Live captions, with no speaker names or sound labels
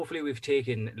Hopefully we've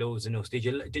taken loads of notes. Did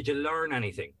you learn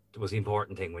anything? That was the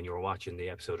important thing when you were watching the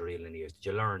episode of Real in the Years. Did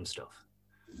you learn stuff?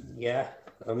 Yeah,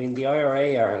 I mean the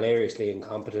IRA are hilariously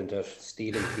incompetent at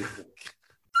stealing people.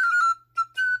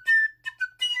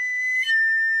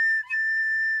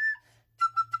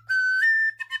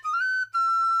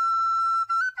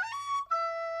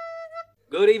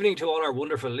 Good evening to all our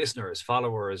wonderful listeners,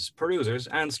 followers, perusers,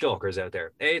 and stalkers out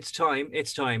there. It's time.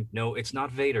 No, it's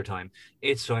not Vader time.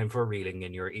 It's time for Reeling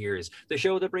in Your Ears, the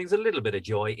show that brings a little bit of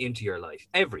joy into your life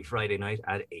every Friday night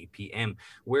at 8 p.m.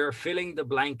 We're filling the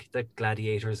blank that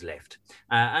Gladiators left.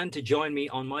 And to join me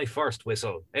on my first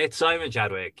whistle, it's Simon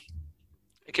Chadwick.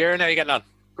 Hey, Kieran, how are you getting on?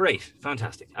 Great,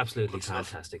 fantastic, absolutely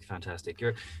fantastic.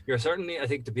 You're certainly, I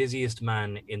think, the busiest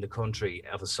man in the country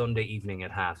of a Sunday evening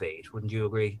at 8:30. Wouldn't you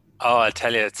agree? Oh, I'll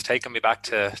tell you, it's taken me back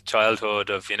to childhood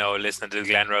of, listening to the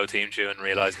Glen Rowe theme tune and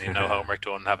realising you no homework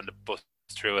done, having to bust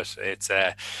through it. It's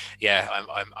I'm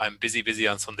busy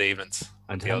on Sunday evenings.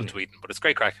 The old tweeting, but it's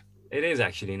great crack. It is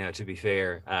actually now, to be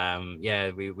fair.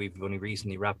 We've only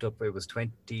recently wrapped up. It was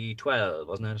 2012,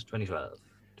 wasn't it?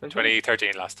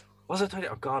 2013 last. Was it 20?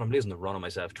 Oh God, I'm losing the run on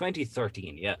myself.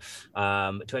 2013, yeah.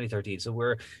 2013. So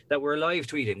we're live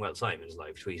tweeting. Well, Simon's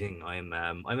live tweeting. I'm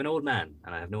an old man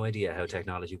and I have no idea how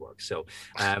technology works. So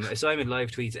Simon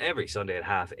live tweets every Sunday at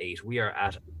 8:30. We are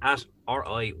at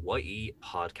RIYE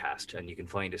podcast, and you can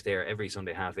find us there every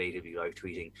Sunday 8:30 if you live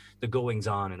tweeting the goings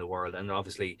on in the world. And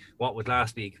obviously, what would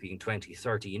last week being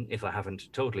 2013, if I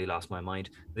haven't totally lost my mind,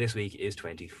 this week is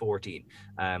 2014.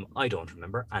 I don't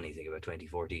remember anything about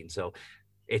 2014, so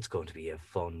it's going to be a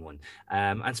fun one.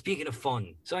 And speaking of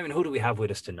fun, Simon, who do we have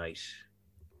with us tonight?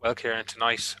 Well, Kieran,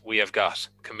 tonight we have got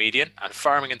comedian and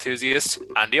farming enthusiast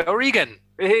Andy O'Regan.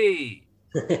 Hey!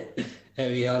 How are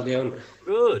you all doing?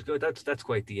 Good. That's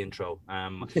quite the intro. I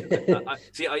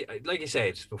like you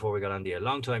said before we got on the air,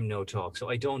 long time no talk. So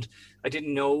I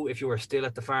didn't know if you were still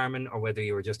at the farming or whether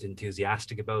you were just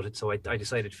enthusiastic about it. So I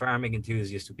decided farming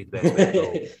enthusiast would be the best way to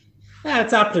go.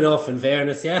 It's apt enough, in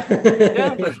fairness, yeah.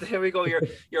 Yeah, but there we go.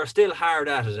 You're still hard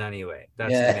at it anyway.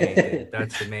 That's the main thing.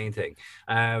 That's the main thing.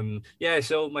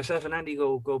 So myself and Andy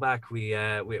go back. We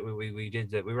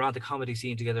were on the comedy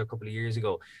scene together a couple of years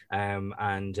ago. I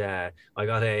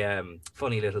got a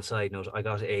funny little side note. I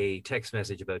got a text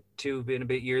message about 2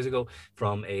 years ago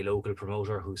from a local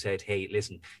promoter who said, "Hey,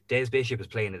 listen, Des Bishop is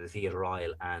playing at the Theatre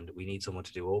Royal and we need someone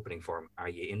to do opening for him. Are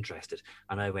you interested?"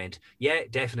 And I went, "Yeah,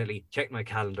 definitely." Checked my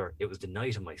calendar. It was the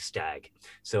night of my stag.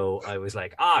 So I was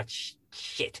like,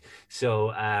 shit. So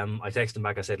I texted him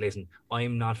back. I said, "Listen,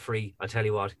 I'm not free. I'll tell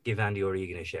you what, give Andy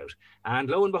O'Regan a shout." And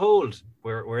lo and behold,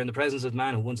 we're in the presence of the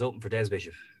man who once opened for Des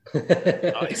Bishop.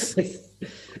 Nice.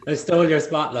 I stole your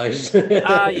spotlight.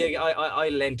 I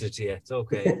lent it to you. It's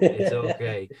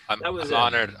okay. I'm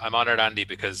honoured, Andy,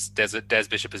 because Des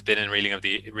Bishop has been in Reeling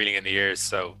in the Years,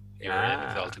 so you're in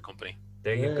exalted company.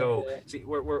 There you go. See,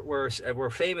 we're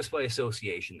famous by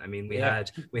association. I mean, we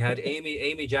had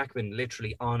Amy Jackman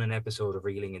literally on an episode of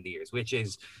Reeling in the Years, which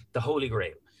is the holy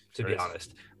grail, to be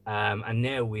honest. And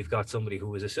now we've got somebody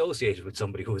who is associated with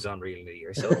somebody who is on Reeling in the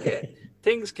Years. So okay,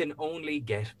 things can only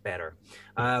get better.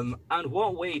 And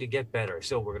what way to get better?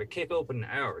 So we're going to kick open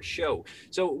our show.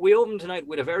 So we open tonight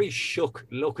with a very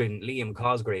shook-looking Liam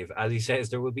Cosgrave, as he says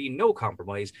there will be no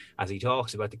compromise as he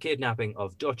talks about the kidnapping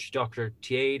of Dutch doctor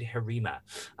Tjeerd Harima,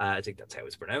 I think that's how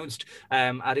it's pronounced,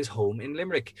 at his home in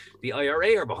Limerick. The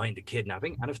IRA are behind the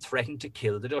kidnapping and have threatened to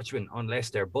kill the Dutchman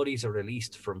unless their buddies are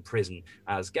released from prison,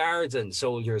 as guards and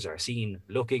soldiers are seen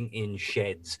looking in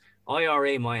sheds.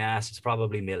 IRA, my ass, it's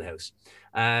probably Millhouse.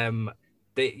 As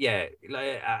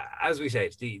we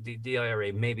said, the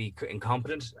IRA may be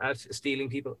incompetent at stealing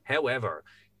people. However,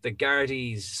 the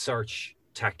Gardaí's search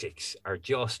tactics are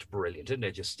just brilliant, and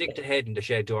they just stick the head in the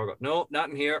shed door, go, "No, not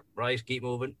in here, right, keep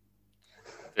moving."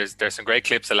 There's some great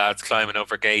clips of lads climbing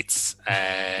over gates.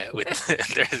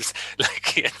 There's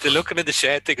like the looking in the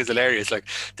shed thing is hilarious. Like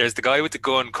there's the guy with the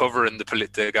gun covering the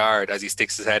guard as he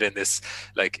sticks his head in this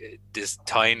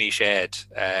tiny shed.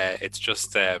 It's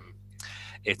just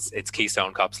it's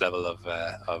Keystone Cops level of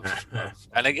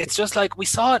and like it's just like we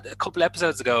saw it a couple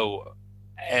episodes ago.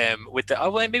 With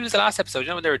maybe it was the last episode,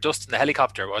 when they were dusting the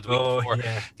helicopter, or the week before,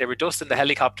 they were dusting the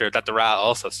helicopter that the rat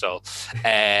also stole.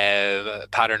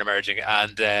 Pattern emerging,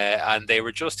 and they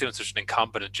were just doing such an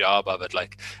incompetent job of it,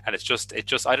 and it just I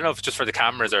don't know if it's just for the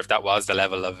cameras or if that was the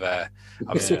level of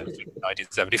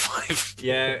 1975.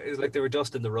 Yeah, it was like they were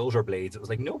dusting the rotor blades. It was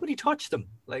like nobody touched them.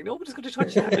 Like nobody's going to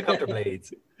touch the helicopter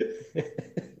blades.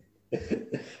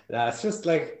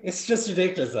 It's just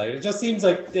ridiculous. Like, it just seems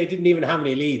like they didn't even have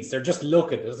any leads. They're just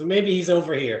looking. So maybe he's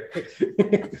over here.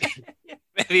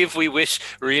 maybe if we wish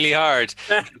really hard,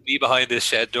 to be behind this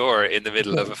shed door in the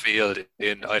middle of a field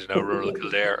in, I don't know, rural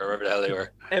Kildare or wherever the hell they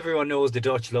were. Everyone knows the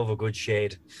Dutch love a good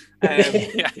shade.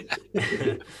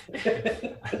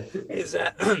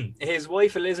 His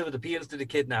wife Elizabeth appeals to the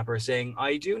kidnapper, saying,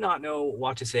 "I do not know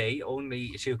what to say, only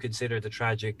to consider the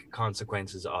tragic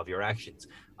consequences of your actions.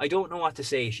 I don't know what to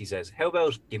say," she says. "How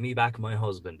about give me back my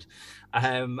husband?"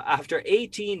 After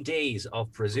 18 days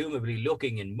of presumably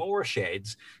looking in more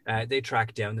sheds, they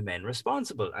track down the men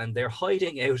responsible, and they're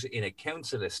hiding out in a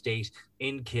council estate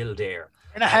in Kildare.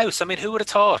 In a house. I mean, who would have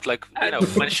thought? Like, you know,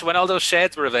 when all those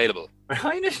sheds were available.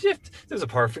 There's a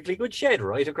perfectly good shed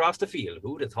right across the field.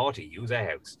 Who'd have thought he'd use a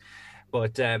house?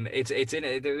 But they're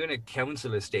in a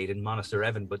council estate in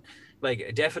Monasterevin, but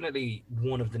like definitely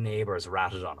one of the neighbours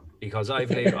ratted on him, because I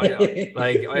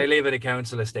live in a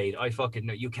council estate. I fucking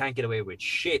know you can't get away with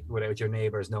shit without your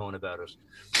neighbours knowing about it.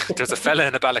 There's a fella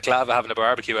in a balaclava having a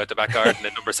barbecue out the back garden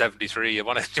in number 73. You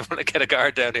want to get a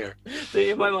guard down here? So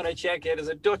you might want to check it. There's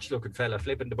a Dutch looking fella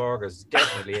flipping the burgers.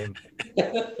 Definitely him.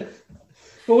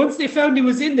 But once they found he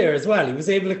was in there as well, he was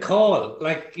able to call.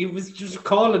 Like, he was just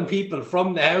calling people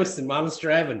from the house in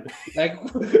Monasterevin. Like,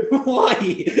 why?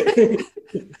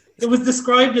 It was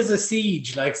described as a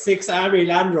siege, like 6 army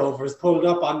Land Rovers pulled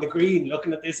up on the green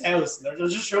looking at this house, and they're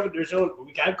just shrugging their shoulders, but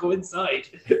we can't go inside.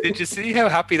 Did you see how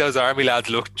happy those army lads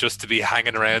looked just to be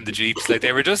hanging around the jeeps? Like,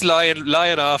 they were just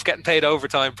lying off, getting paid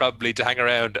overtime probably to hang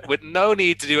around with no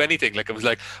need to do anything. Like, it was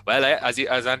like, well, as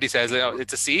Andy says,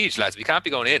 it's a siege, lads. We can't be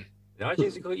going in. No,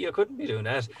 geez, you couldn't be doing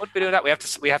that. Couldn't be doing that. We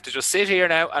have to just sit here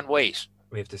now and wait.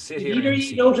 We have to sit here. Either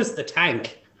you noticed the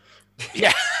tank.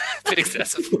 Yeah, a bit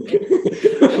excessive.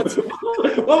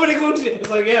 What were they going to do? It's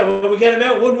like, yeah, well, we get him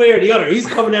out one way or the other. He's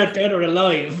coming out dead or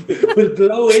alive. We'll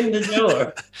blow in the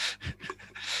door.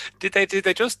 Did they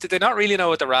not really know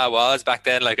what the RA was back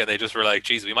then? Like, and they just were like,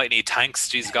 geez, we might need tanks.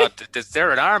 Jeez, God,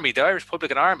 they're an army, the Irish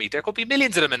Republican Army. There could be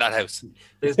millions of them in that house.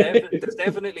 There's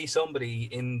definitely somebody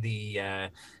in the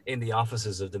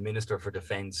offices of the Minister for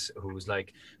Defence whose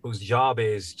job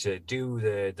is to do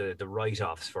the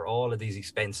write-offs for all of these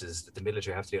expenses that the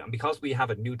military have to do. And because we have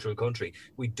a neutral country,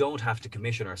 we don't have to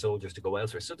commission our soldiers to go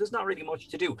elsewhere. So there's not really much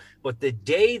to do. But the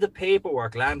day the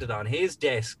paperwork landed on his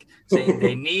desk saying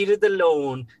they needed the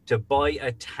loan to buy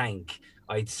a tank,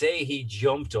 I'd say he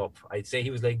jumped up. I'd say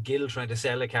he was like Gil trying to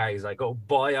sell a car. He's like, "Oh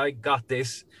boy, I got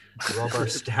this." Rubber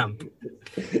stamp.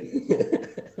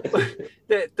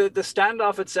 The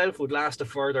standoff itself would last a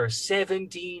further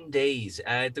 17 days.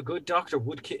 The good doctor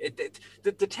would...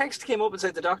 The text came up and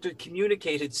said the doctor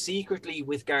communicated secretly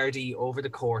with Gardaí over the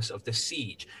course of the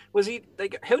siege. Was he...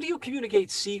 like? How do you communicate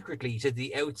secretly to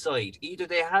the outside? Either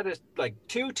they had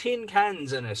 2 tin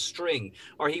cans and a string,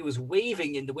 or he was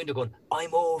waving in the window going,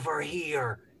 "I'm over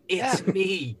here. It's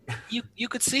me." You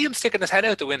could see him sticking his head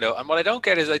out the window, and what I don't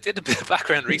get is I did a bit of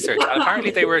background research, and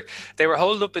apparently they were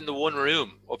holed up in the one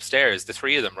room upstairs, the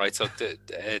 3 of them, right? So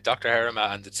Dr.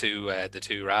 Harima and the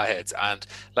two RA heads, and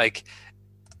like,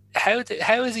 how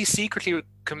is he secretly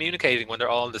communicating when they're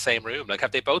all in the same room? Like,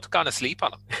 have they both gone asleep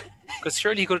on him? Because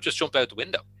surely he could have just jumped out the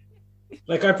window.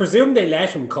 Like, I presume they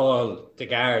let him call the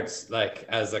guards, like,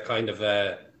 as a kind of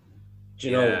a,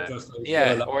 just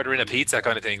like, ordering a pizza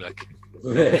kind of thing, like.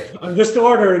 I'm just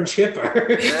ordering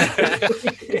chipper.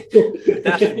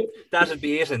 That'd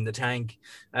be it in the tank.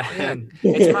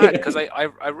 It's mad because I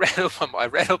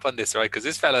read up on this, right? Because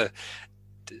this fella,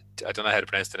 I don't know how to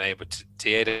pronounce the name, but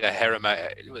Tejada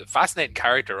Harima, fascinating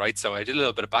character, right? So I did a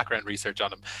little bit of background research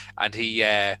on him, and he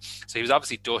was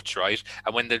obviously Dutch, right?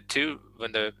 And when the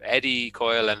Eddie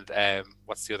Coyle and Eddie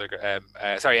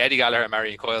Gallagher and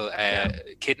Marion Coyle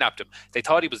kidnapped him, they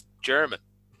thought he was German.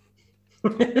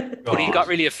 But he got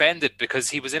really offended because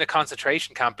he was in a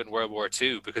concentration camp in World War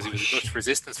II because he was a Dutch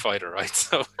resistance fighter, right?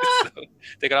 So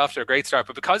they got off to a great start.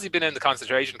 But because he'd been in the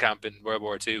concentration camp in World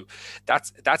War II,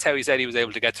 that's how he said he was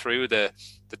able to get through the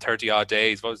 30-odd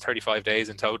days, 35 days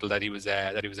in total that he was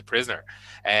a prisoner.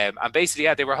 And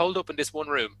basically, they were holed up in this one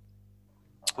room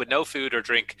with no food or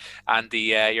drink. And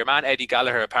your man Eddie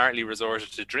Gallagher apparently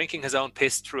resorted to drinking his own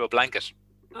piss through a blanket.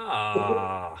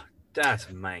 Ah. That's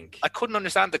mank. I couldn't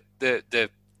understand the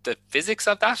physics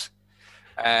of that,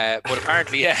 but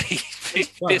apparently, he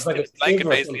pissed in his blanket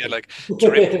basically and like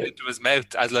dripped it into his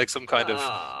mouth as like some kind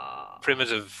of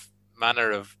primitive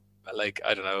manner of, like,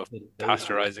 I don't know,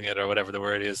 pasteurizing it or whatever the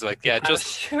word is. Like, yeah,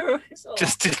 just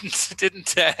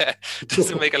didn't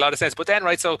doesn't make a lot of sense. But then,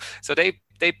 right, so they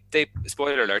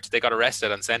spoiler alert, they got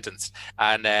arrested and sentenced,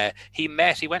 and he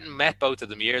went and met both of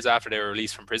them years after they were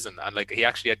released from prison, and like he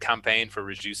actually had campaigned for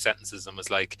reduced sentences and was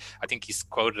like, I think he's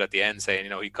quoted at the end saying,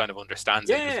 he kind of understands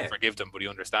it. He doesn't forgive them, but he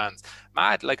understands.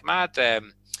 Mad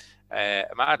a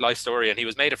mad life story, and he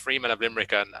was made a Freeman of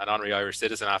Limerick and an honorary Irish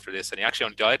citizen after this, and he actually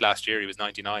only died last year. He was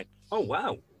 99. Oh,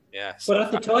 wow. Yeah. But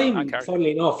at the time,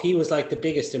 funnily enough, he was like the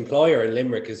biggest employer in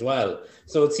Limerick as well.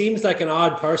 So it seems like an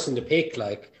odd person to pick,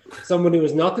 like someone who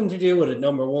has nothing to do with it,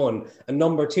 number one. And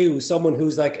number two, someone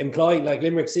who's like employing, like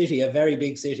Limerick City, a very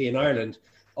big city in Ireland.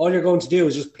 All you're going to do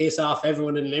is just piss off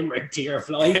everyone in Limerick to your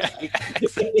flight.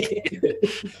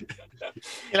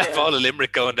 You'll have all of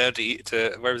Limerick going down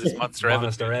to where was this, Monster Evan?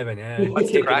 Monster Evan, yeah.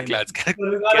 What's the crack, lads?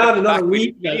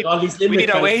 We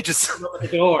need our wages. The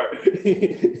door.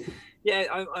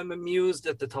 Yeah, I'm amused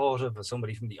at the thought of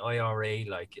somebody from the IRA,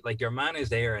 like your man is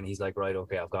there and he's like, right,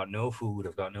 okay, I've got no food,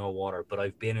 I've got no water, but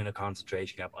I've been in a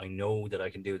concentration camp. I know that I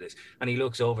can do this. And he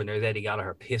looks over and there's Eddie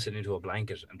Gallagher pissing into a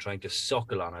blanket and trying to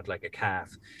suckle on it like a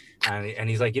calf. And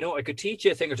he's like, I could teach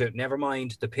you a thing or two. Never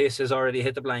mind, the piss has already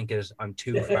hit the blanket. I'm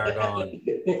too far gone.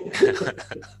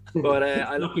 But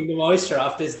I'm knocking the moisture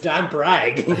off this damp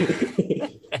rag.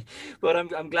 But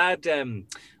I'm glad.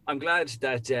 I'm glad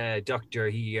that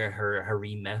Dr.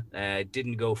 Harima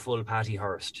didn't go full Patty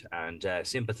Hearst and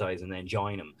sympathise and then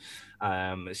join him.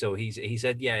 So he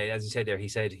said, yeah, as he said there, he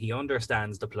said he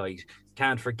understands the plight.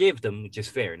 Can't forgive them, which is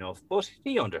fair enough, but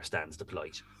he understands the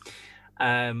plight.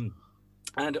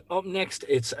 And up next,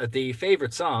 it's the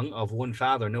favourite song of one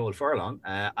father, Noel Furlong,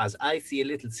 As I See a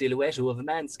Little Silhouette of a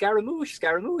Man. Scaramouche,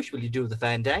 Scaramouche, will you do the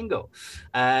fandango?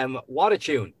 What a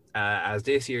tune. As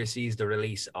this year sees the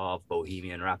release of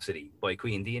Bohemian Rhapsody by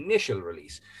Queen, the initial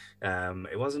release.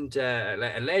 It wasn't,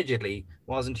 allegedly,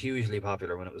 wasn't hugely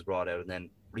popular when it was brought out, and then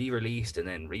re-released and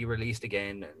then re-released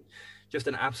again, and just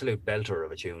an absolute belter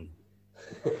of a tune.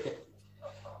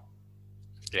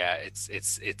 Yeah,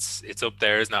 it's up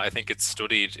there, isn't it? I think it's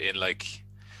studied in like,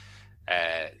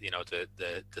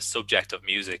 the subject of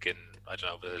music in, I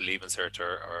don't know, the Leavenscert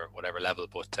or whatever level,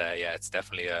 but yeah, it's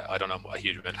definitely I don't know a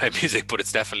huge amount of music, but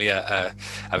it's definitely a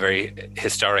very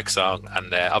historic song,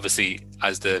 and obviously,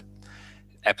 as the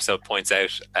episode points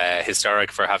out,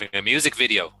 historic for having a music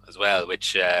video as well,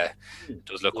 which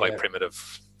does look quite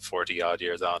primitive 40 odd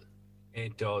years on.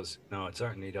 It does. No, it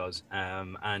certainly does.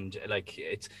 And like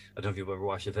it's, I don't know if you've ever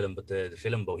watched the film, but the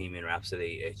film Bohemian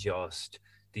Rhapsody, it just,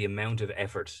 the amount of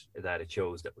effort that it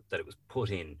shows that it was put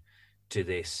in to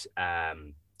this,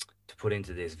 to put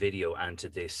into this video and to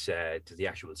this, to the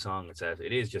actual song itself.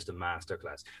 It is just a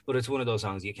masterclass. But it's one of those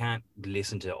songs you can't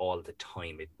listen to all the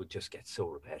time. It would just get so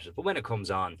repetitive. But when it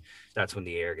comes on, that's when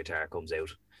the air guitar comes out.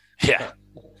 Yeah,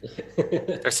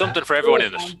 there's something for everyone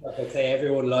in it. I'd say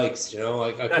everyone likes,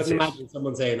 I couldn't imagine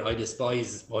someone saying I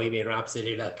despise Bohemian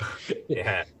Rhapsody. Like,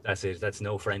 yeah, that's it. That's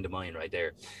no friend of mine right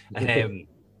there.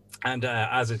 And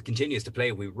as it continues to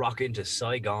play, we rock into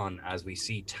Saigon as we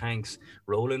see tanks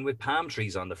rolling with palm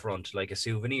trees on the front like a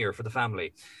souvenir for the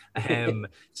family.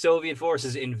 Soviet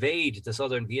forces invade the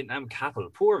southern Vietnam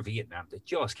capital. Poor Vietnam, they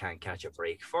just can't catch a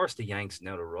break. First the Yanks,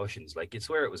 now the Russians. Like, you'd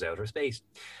swear it was outer space.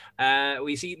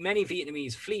 We see many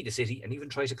Vietnamese flee the city and even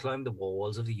try to climb the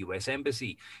walls of the US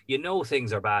embassy. You know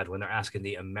things are bad when they're asking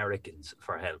the Americans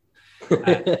for help.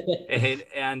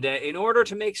 And in order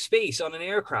to make space on an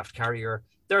aircraft carrier,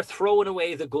 they're throwing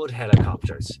away the good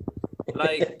helicopters.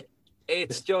 Like,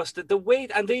 it's just the way,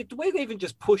 and the way they even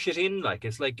just push it in, like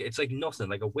it's like nothing,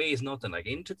 like a weighs nothing, like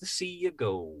into the sea you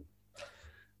go.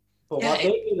 But what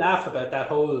made me laugh about that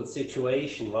whole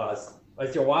situation was,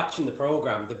 as you're watching the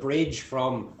program, the bridge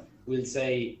from, we'll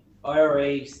say,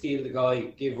 IRA, steal the guy,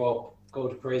 give up, go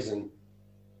to prison,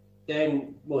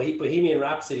 then Bohemian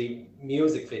Rhapsody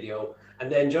music video.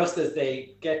 And then just as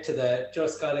they get to the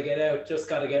just gotta get out, just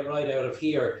gotta get right out of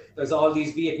here, there's all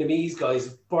these Vietnamese guys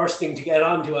bursting to get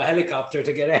onto a helicopter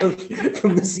to get out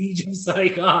from the siege of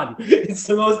Saigon. It's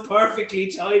the most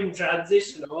perfectly timed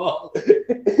transition of all.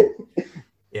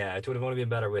 Yeah, it would have only been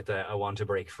better with I Want to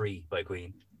Break Free by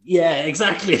Queen. Yeah,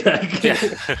 exactly. Yeah.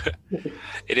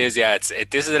 It is, yeah.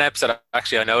 This is an episode,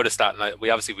 actually, I noticed that, and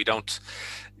we don't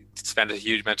spend a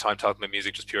huge amount of time talking about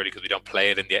music just purely because we don't play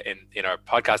it in our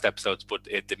podcast episodes, but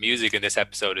the music in this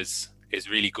episode is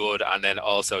really good, and then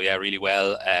also really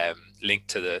well linked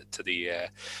to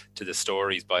the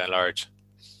stories by and large.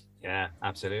 Yeah,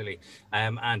 absolutely.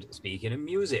 And speaking of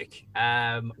music,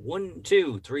 1,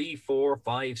 2, 3, 4,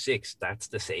 5, 6, that's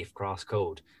the safe cross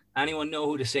code. Anyone know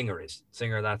who the singer is?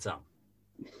 Singer of that song?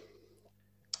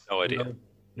 No idea.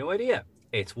 No idea.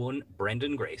 It's one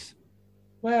Brendan Grace.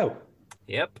 Wow.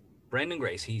 Yep, Brendan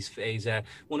Grace. He's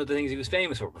one of the things he was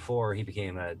famous for before he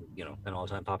became an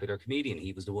all-time popular comedian.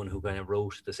 He was the one who kind of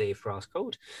wrote the Safe Cross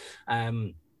Code.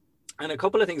 And a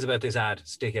couple of things about this ad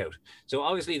stick out. So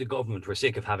obviously the government were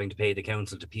sick of having to pay the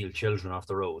council to peel children off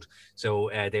the road. So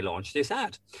they launched this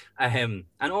ad. And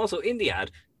also in the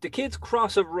ad, the kids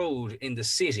cross a road in the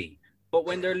city, but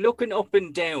when they're looking up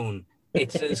and down,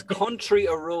 it's as country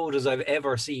a road as I've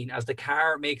ever seen, as the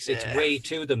car makes its way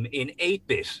to them in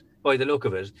 8-bit by the look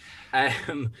of it.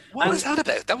 What was that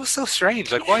about? That was so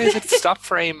strange. Like, why is it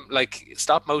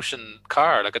stop motion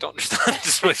car? Like, I don't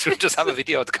understand. Just have a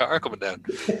video of the car coming down.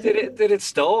 Did it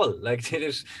stall? Like,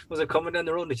 was it coming down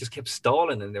the road and it just kept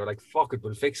stalling, and they were like, fuck it,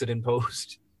 we'll fix it in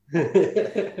post.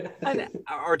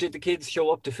 Or did the kids show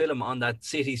up to film on that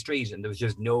city street and there was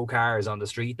just no cars on the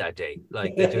street that day?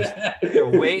 Like, they're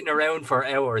waiting around for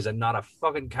hours and not a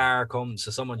fucking car comes.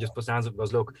 So someone just puts their hands up and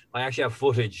goes, look, I actually have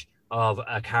footage of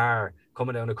a car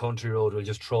coming down a country road. We'll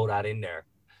just throw that in there.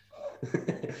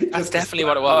 That's definitely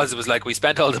what it was. It was like, we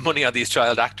spent all the money on these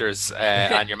child actors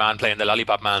and your man playing the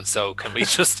Lollipop Man, so can we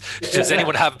just does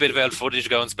anyone have a bit of old footage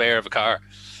going spare of a car?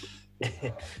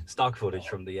 Stock footage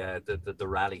from the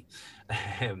rally.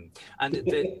 And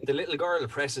the little girl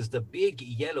presses the big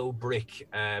yellow brick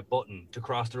button to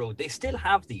cross the road. They still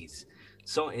have these,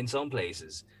 so in some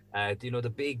places,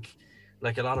 the big,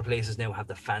 like, a lot of places now have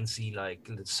the fancy, like,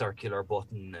 circular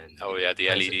button and the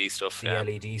LED stuff.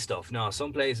 LED stuff. No,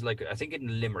 some places, like, I think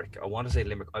in Limerick, I want to say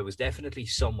Limerick, I was definitely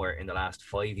somewhere in the last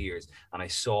 5 years and I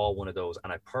saw one of those,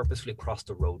 and I purposefully crossed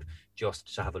the road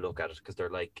just to have a look at it, because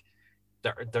they're like,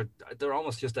 they're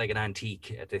almost just like an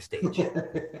antique at this stage.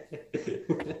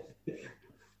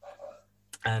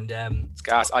 And it's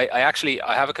gas. I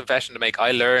have a confession to make.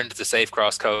 I learned the safe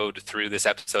cross code through this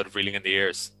episode of Reeling in the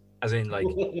Ears. As in, like,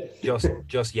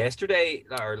 just yesterday,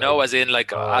 or like, no, as in,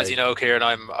 like, as you know, Kieran,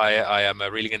 I am a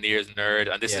Reeling in the Ears nerd,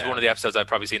 and this is one of the episodes I've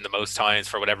probably seen the most times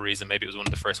for whatever reason. Maybe it was one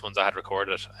of the first ones I had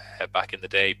recorded back in the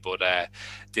day. But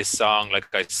this song, like,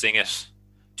 I sing it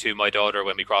to my daughter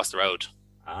when we cross the road.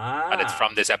 And it's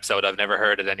from this episode. I've never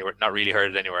heard it anywhere, not really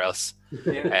heard it anywhere else.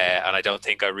 And I don't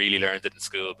think I really learned it in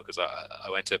school, because I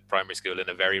went to primary school in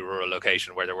a very rural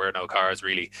location where there were no cars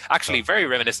really. Actually, very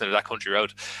reminiscent of that country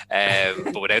road,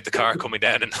 but without the car coming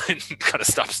down and kind of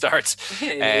stop-start.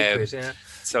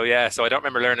 So I don't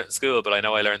remember learning it in school, but I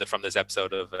know I learned it from this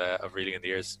episode of Reeling in the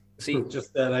Ears. See,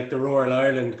 just like the rural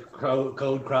Ireland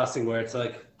code crossing, where it's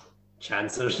like,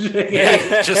 chances.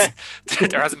 Just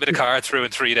there hasn't been a car through in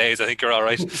 3 days. I think you're all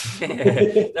right.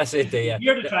 That's it. You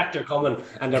hear the tractor coming,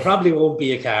 and there probably won't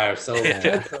be a car. So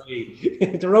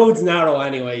the road's narrow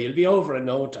anyway. You'll be over in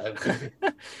no time.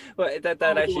 Well, that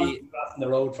actually crossing the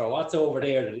road for what's over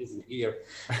there that isn't here.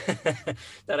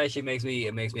 That actually makes me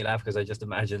laugh, because I just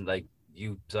imagine, like,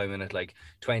 you, Simon, at like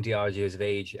 20 odd years of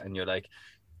age, and you're like,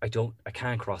 I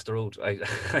can't cross the road. I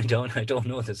don't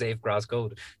know the safe cross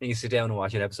code. Then you sit down and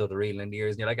watch an episode of Reeling in the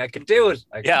Ears, and you're like, I can do it.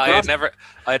 I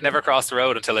had never crossed the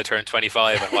road until I turned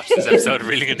 25 and watched this episode of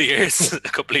Reeling in the Ears a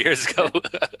couple of years ago.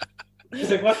 He's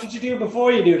like, what did you do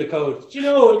before you knew the code?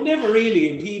 It never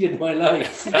really impeded my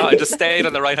life. No, I just stayed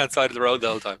on the right hand side of the road the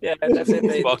whole time. Yeah, that's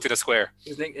it. Walked in a square.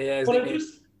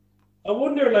 I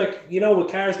wonder, like,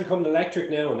 with cars becoming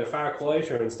electric now and they're far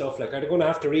quieter and stuff, like, are they going to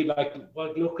have to read, like,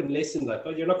 look and listen, like,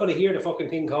 well, you're not going to hear the fucking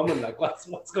thing coming, like, what's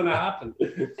going to happen?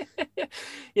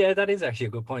 Yeah, that is actually a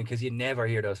good point, because you never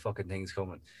hear those fucking things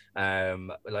coming.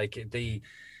 You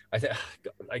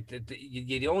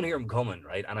don't hear them coming,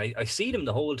 right? And I see them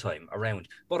the whole time around,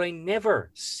 but I never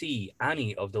see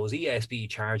any of those ESB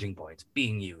charging points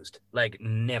being used. Like,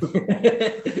 never.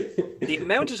 The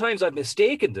amount of times I've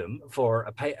mistaken them for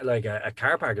a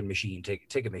car parking machine,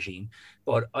 ticket machine,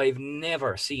 but I've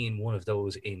never seen one of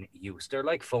those in use. They're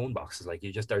like phone boxes, like,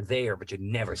 they're there, but you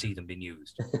never see them being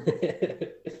used.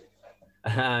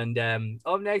 And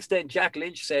up next, then, Jack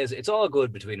Lynch says it's all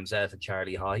good between himself and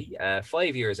Charlie Haughey.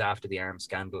 5 years after the arms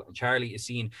scandal, and Charlie is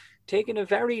seen taking a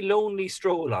very lonely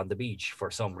stroll on the beach for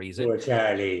some reason. Poor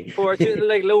Charlie.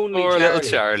 Like, lonely Poor Charlie. little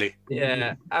Charlie.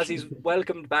 Yeah, as he's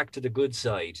welcomed back to the good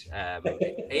side,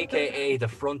 aka the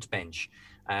front bench,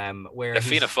 where the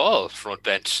Fianna Fáil front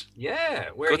bench. Yeah,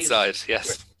 good side.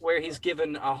 Yes, where he's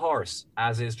given a horse,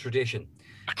 as is tradition.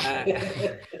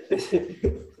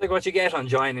 Like what you get on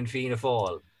joining Fianna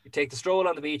Fáil. You take the stroll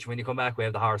on the beach, and when you come back, we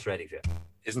have the horse ready for you.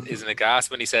 Isn't it gas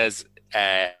when he says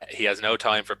he has no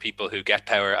time for people who get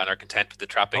power and are content with the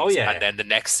trappings? Oh, yeah. And then the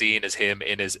next scene is him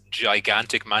in his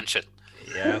gigantic mansion.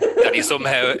 Yeah, that he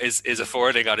somehow is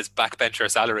affording on his backbencher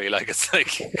salary, like it's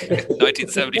like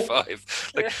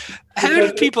 1975. Like, how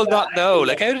did people not know?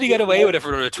 Like, how did he get away with it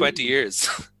for another 20 years?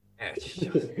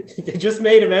 They just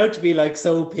made him out to be, like,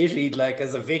 so pitied, like,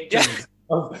 as a victim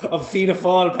of Fianna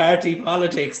Fáil party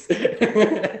politics.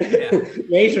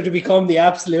 Later to become the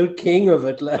absolute king of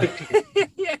it, like.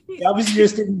 Yeah, He obviously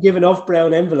just didn't give enough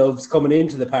brown envelopes coming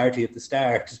into the party at the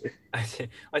start.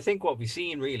 I think what we've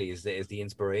seen really is the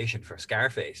inspiration for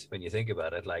Scarface when you think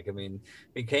about it. Like, I mean,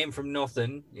 he came from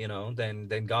nothing, you know, then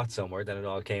got somewhere, then it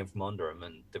all came from under him,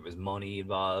 and there was money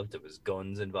involved, there was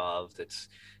guns involved.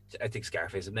 I think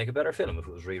Scarface would make a better film if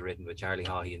it was rewritten with Charlie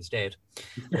Haughey instead.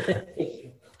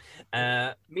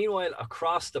 Meanwhile,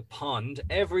 across the pond,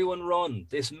 everyone run.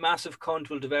 This massive cunt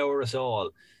will devour us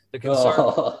all.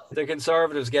 The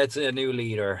Conservatives gets a new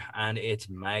leader, and it's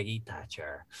Maggie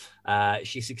Thatcher.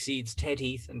 She succeeds Ted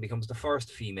Heath and becomes the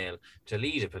first female to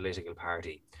lead a political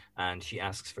party. And she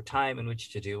asks for time in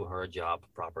which to do her job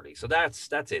properly. So that's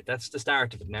it. That's the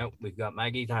start of it. Now we've got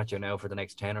Maggie Thatcher now for the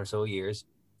next 10 or so years.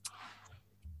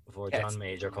 Before John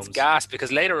Major comes. It's gas,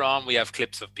 because later on we have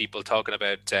clips of people talking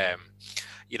about,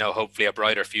 you know, hopefully a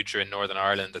brighter future in Northern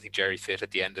Ireland. I think Jerry Fitt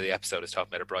at the end of the episode is talking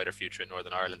about a brighter future in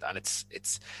Northern Ireland, and it's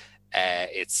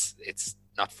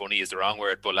not funny is the wrong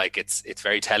word, but like it's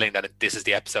very telling that this is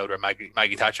the episode where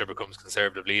Maggie Thatcher becomes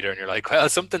Conservative leader, and you're like, well,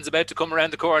 something's about to come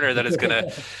around the corner that is going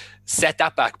to set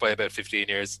that back by about 15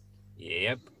 years.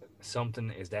 Yep. Something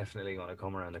is definitely going to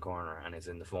come around the corner, and it's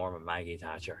in the form of Maggie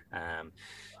Thatcher.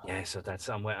 So that's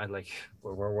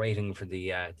we're waiting for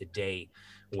the day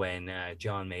when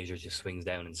John Major just swings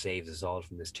down and saves us all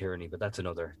from this tyranny. But that's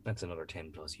another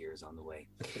 10 plus years on the way.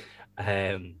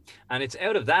 And it's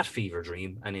out of that fever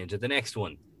dream and into the next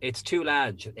one. It's two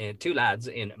lads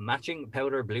in matching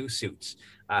powder blue suits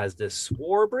as the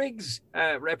Swarbrigs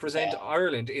represent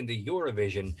Ireland in the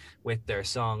Eurovision with their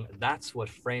song "That's What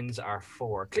Friends Are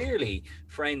For." Clearly,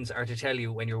 friends are to tell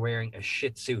you when you're wearing a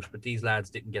shit suit, but these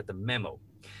lads didn't get the memo.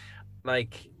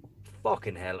 Like,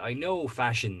 fucking hell, I know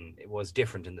fashion was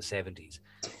different in the 70s.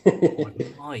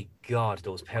 But my God,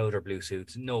 those powder blue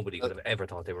suits, nobody would have ever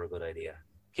thought they were a good idea.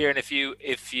 Kieran, if you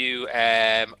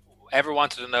ever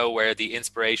wanted to know where the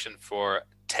inspiration for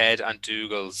Ted and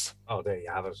Dougal's there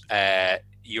you have it.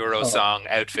 Euro song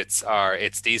outfits are,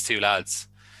 it's these two lads.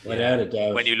 Without a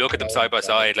doubt. When you look at them side by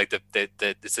side, like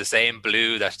it's the same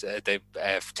blue that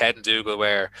Ted and Dougal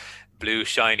wear, blue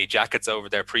shiny jackets over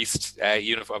their priest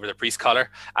uniform, over their priest collar,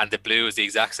 and the blue is the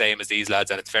exact same as these lads,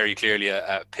 and it's very clearly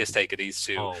a piss take of these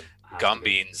two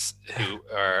gumbeans who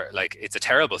are like, it's a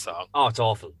terrible song. Oh, it's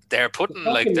awful. They're putting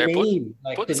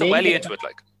putting some welly into it,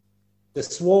 like the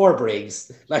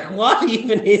Swarbrigs. Like, what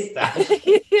even is that?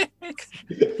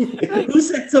 Who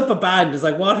sets up a band? It's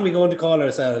like, what are we going to call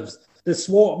ourselves?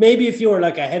 The maybe if you were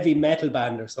like a heavy metal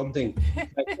band or something,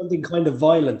 like something kind of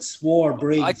violent,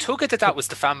 Swarbrigs. I took it that was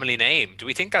the family name. Do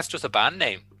we think that's just a band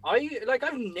name? I've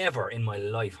never in my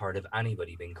life heard of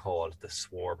anybody being called the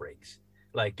Swarbrigs.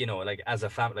 Like, you know, like as a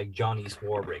family, like Johnny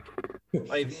Swarbrig.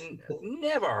 I've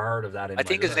never heard of that. I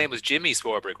think his name was Jimmy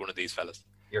Swarbrig, one of these fellas.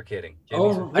 You're kidding.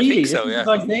 Really? I think so, yeah.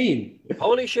 This is his name.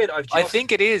 Holy shit! I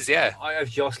think it is. Yeah. I've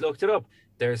just looked it up.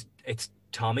 It's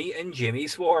Tommy and Jimmy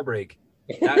Swarbrig.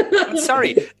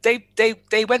 Sorry,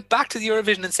 they went back to the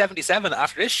Eurovision in '77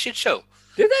 after this shit show.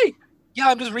 Did they? Yeah,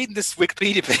 I'm just reading this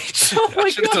Wikipedia page. Oh my I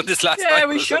should have done this last night. Yeah,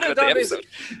 we should have done this.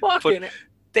 Fucking.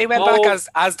 They went back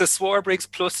as the Swarbrigs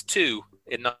plus 2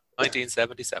 in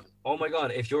 1977. Oh my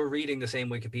God, if you're reading the same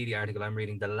Wikipedia article I'm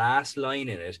reading, the last line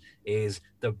in it is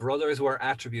the brothers were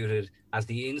attributed as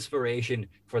the inspiration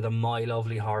for the My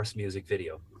Lovely Horse music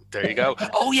video. There you go.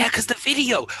 Oh yeah, because the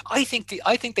video. I think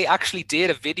they actually did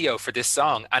a video for this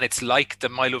song, and it's like the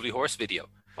My Lovely Horse video.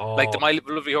 Oh. Like the My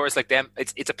Lovely Horse, like them.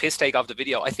 It's a piss take of the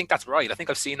video. I think that's right. I think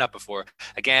I've seen that before.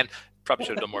 Again, probably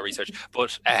should have done more research.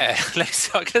 But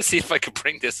so I'm gonna see if I can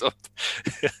bring this up.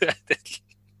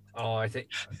 Oh, I think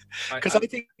because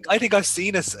I think I've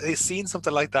seen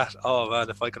something like that. Oh man,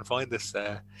 if I can find this,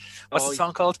 what's the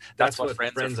song called? That's what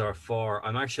friends are for.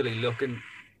 I'm actually looking.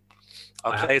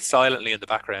 I'll play it silently in the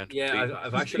background. Yeah,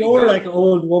 I've actually. You're like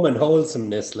old woman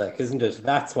wholesomeness, like, isn't it?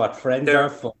 That's what friends are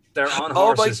for. They're on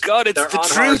horses. Oh my God, it's the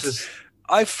truth. Horses.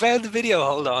 I found the video.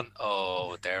 Hold on.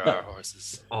 Oh, there are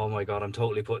horses. Oh my God, I'm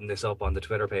totally putting this up on the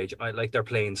Twitter page. They're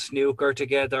playing snooker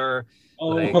together.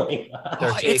 Oh my God.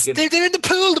 They're in the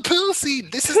pool scene.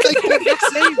 This is like the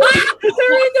next scene.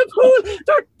 They're in the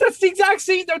pool. That's the exact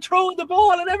scene. They're throwing the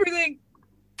ball and everything.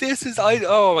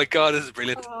 Oh my God, this is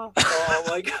brilliant. Oh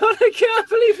my God, I can't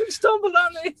believe we stumbled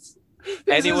on this.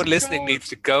 Anyone listening needs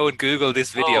to go and Google this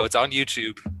video. It's on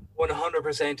YouTube.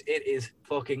 100%. It is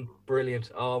fucking brilliant.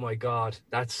 Oh my God.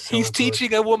 He's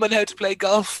teaching a woman how to play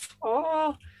golf.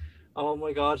 Oh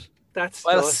my God. That's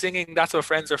while singing "That's What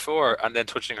Friends Are For" and then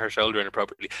touching her shoulder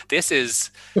inappropriately. This is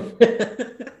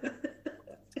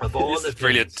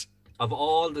brilliant. of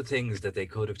all the things that they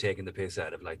could have taken the piss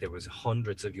out of, like there was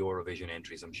hundreds of Eurovision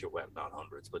entries, I'm sure, well, not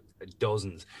hundreds, but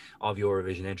dozens of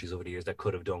Eurovision entries over the years that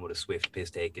could have done with a swift piss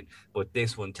taking. But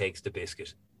this one takes the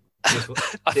biscuit.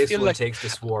 This one takes the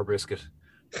swore brisket.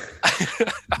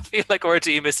 I feel like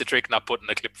RTE missed a trick not putting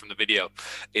a clip from the video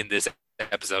in this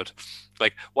episode.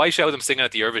 Like, why show them singing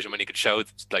at the Eurovision when you could show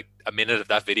like a minute of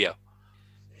that video?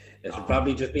 It would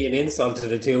probably just be an insult to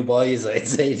the two boys, I'd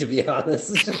say, to be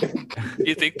honest.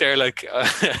 You think they're like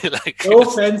no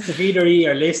offense if either of you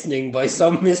are listening by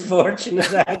some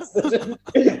misfortunate accident.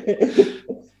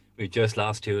 We just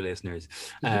lost 2 listeners.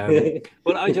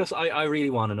 But I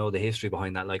really want to know the history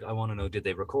behind that. Like, I want to know, did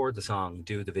they record the song,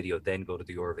 do the video, then go to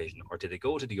the Eurovision? Or did they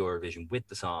go to the Eurovision with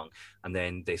the song and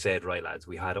then they said, right, lads,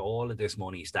 we had all of this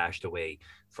money stashed away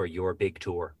for your big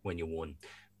tour when you won.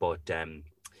 But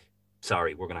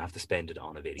sorry, we're going to have to spend it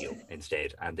on a video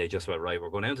instead. And they just went, right, we're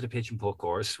going down to the pitch and putt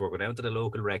course. We're going down to the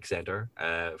local rec centre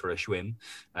for a swim.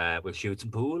 We'll shoot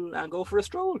some pool and go for a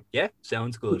stroll. Yeah,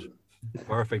 sounds good.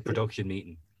 Perfect production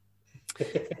meeting.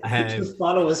 Just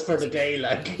follow us for the day,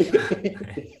 like.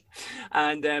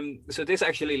 And so this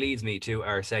actually leads me to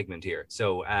our segment here.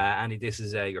 So Andy, this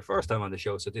is your first time on the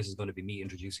show, so this is going to be me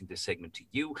introducing this segment to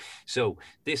you. So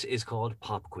this is called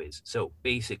Pop Quiz. So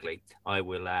basically I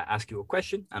will ask you a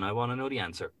question and I want to know the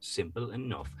answer. Simple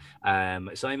enough.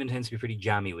 Simon tends to be pretty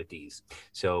jammy with these,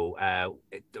 so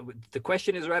the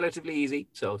question is relatively easy,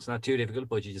 so it's not too difficult,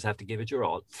 but you just have to give it your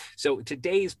all. So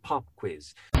today's Pop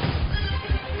Quiz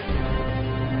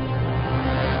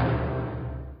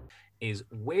is,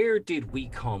 where did we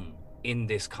come in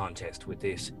this contest with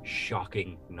this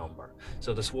shocking number?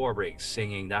 So the Swarbrigs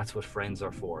singing That's What Friends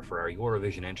Are For our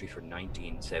Eurovision entry for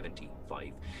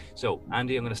 1975. So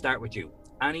Andy, I'm going to start with you.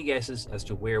 Any guesses as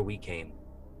to where we came?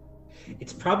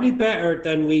 It's probably better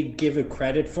than we give it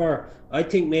credit for. I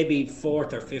think maybe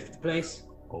 4th or 5th place.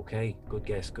 Okay, good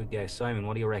guess. Simon,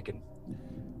 what do you reckon?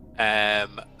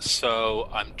 So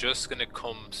I'm just going to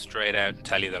come straight out and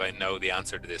tell you that I know the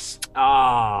answer to this.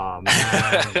 Oh,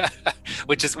 man.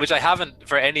 which I haven't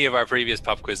for any of our previous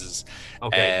pop quizzes.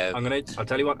 Okay, I'll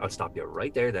tell you what, I'll stop you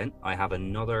right there then. I have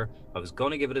another, I was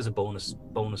going to give it as a bonus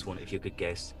one if you could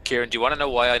guess. Kieran, do you want to know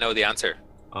why I know the answer?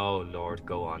 Oh, Lord,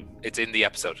 go on. It's in the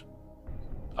episode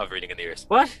of Reading in the Ears.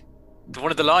 What?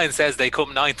 One of the lines says they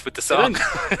come 9th with the song.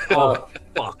 Oh,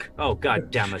 fuck. Oh,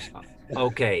 God damn it.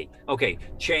 Okay.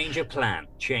 Change of plan.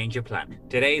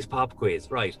 Today's pop quiz.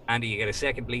 Right, Andy, you get a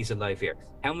second lease of life here.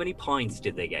 How many points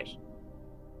did they get?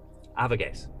 Have a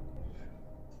guess.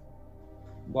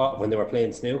 What, when they were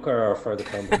playing snooker or for the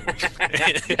competition?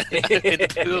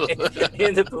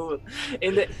 In the pool.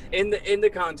 In the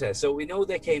contest. So we know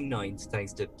they came 9th,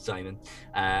 thanks to Simon.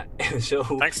 So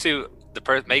thanks to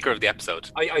the maker of the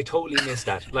episode. I totally missed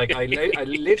that. Like I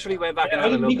literally went back and I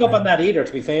didn't pick up on that either,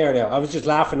 to be fair. Now I was just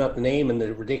laughing at the name and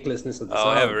the ridiculousness of the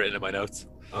song. I have it written in my notes.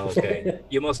 Okay,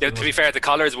 you must. To be fair, the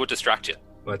colours would distract you.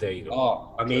 Well, there you go.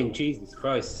 Oh, I mean, Jesus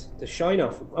Christ, the shine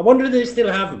off them. I wonder if they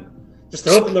still have them. Just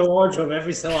open their wardrobe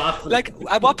every so often. Like,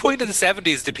 at what point in the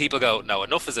 70s did people go, no,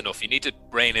 enough is enough? You need to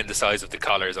rein in the size of the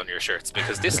collars on your shirts,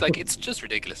 because this, like, it's just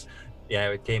ridiculous. Yeah,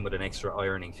 it came with an extra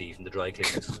ironing fee from the dry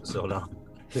cleaners for so long.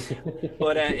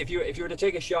 But if you were to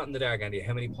take a shot in the dark, Andy,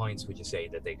 how many points would you say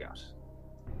that they got?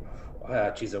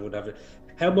 Jeez, I would have it.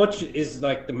 How much is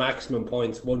like the maximum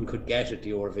points one could get at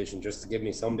the Eurovision, just to give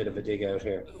me some bit of a dig out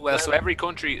here? Well, so every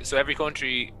country,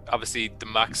 obviously the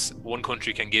max one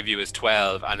country can give you is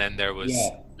 12, and then there was,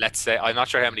 let's say, I'm not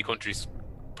sure how many countries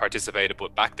participated,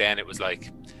 but back then it was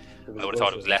like, I would have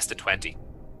thought it was less than 20.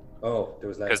 Oh, there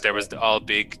was less. Because there was all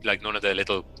big, like none of the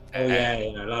little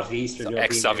a lot of Eastern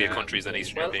ex-Soviet countries and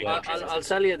Eastern European countries. I'll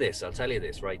tell you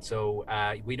this, right? So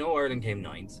we know Ireland came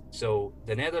 9th, so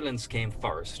the Netherlands came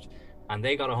 1st, and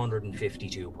they got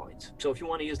 152 points. So if you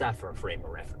want to use that for a frame of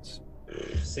reference.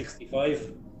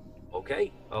 65.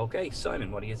 Okay.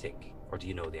 Simon, what do you think? Or do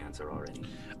you know the answer already?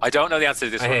 I don't know the answer to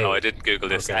this one. No, I didn't Google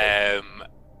this. Okay.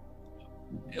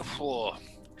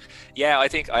 Yeah,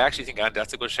 I actually think Andy,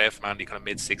 that's a good shout from Andy, kind of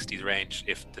mid-60s range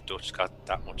if the Dutch got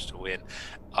that much to win.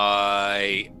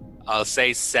 I'll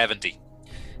say 70.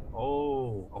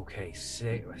 Oh, okay.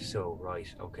 So right.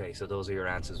 Okay, so those are your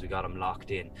answers. We got them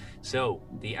locked in. So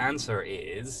the answer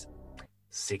is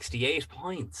 68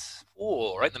 points.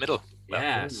 Oh, right in the middle.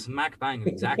 Yeah, smack bang,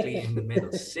 exactly in the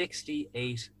middle.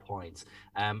 68 points.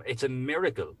 It's a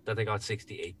miracle that they got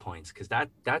 68 points, because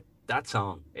that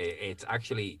song, it's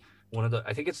actually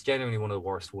I think it's genuinely one of the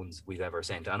worst ones we've ever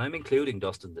sent, and I'm including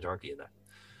Dustin the Turkey in that.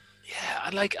 Yeah,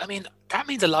 and that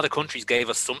means a lot of countries gave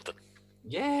us something.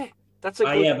 Yeah, That's a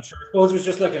good... yeah, but sure, I suppose it was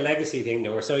just like a legacy thing. They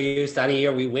were so used to any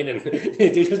year we win, and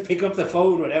they just pick up the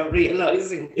phone without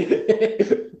realizing.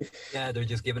 Yeah, they're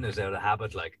just giving us out of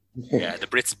habit, like. Yeah, the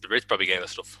Brits probably gave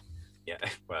us stuff. Yeah,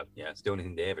 well, yeah, it's the only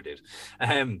thing they ever did.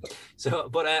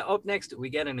 But up next, we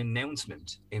get an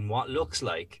announcement in what looks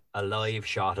like a live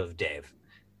shot of Dev.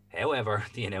 However,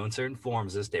 the announcer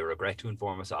informs us they regret to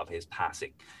inform us of his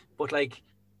passing. But like,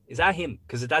 is that him?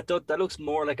 Because that looks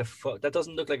more like that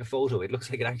doesn't look like a photo. It looks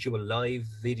like an actual live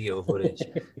video footage.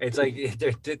 It's like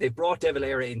they brought De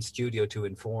Valera in studio to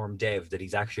inform Dev that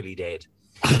he's actually dead.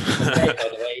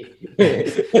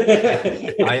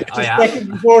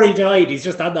 Before he died, he's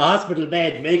just on the hospital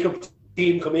bed. Makeup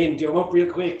team come in, do him up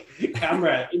real quick.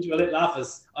 Camera into a little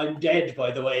office. I'm dead,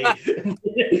 by the way.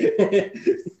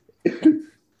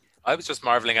 I was just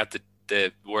marveling at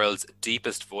the world's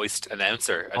deepest voiced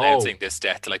announcer announcing this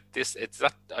death. Like this, it's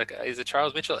that. Like, is it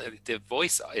Charles Mitchell? The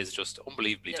voice is just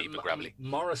unbelievably deep and gravelly.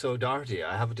 Maurice O'Doherty,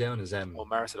 I have it down as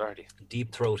Maurice O'Doherty,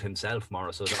 deep throat himself,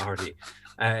 Maurice O'Doherty.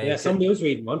 Yeah, some news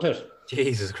reading, wasn't it?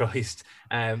 Jesus Christ!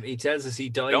 He tells us he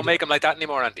died. Don't make him like that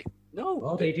anymore, Andy. No,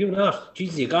 oh, they do not.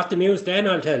 Jesus, you got the news then,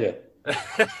 I'll tell you.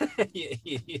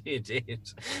 You did.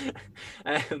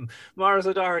 Maurice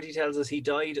O'Doherty tells us he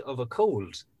died of a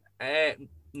cold.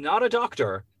 Not a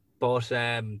doctor, but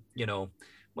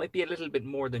might be a little bit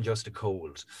more than just a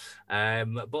cold.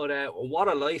 But what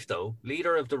a life, though!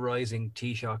 Leader of the rising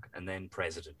Taoiseach and then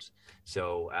president.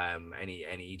 So and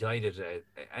he died at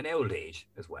an old age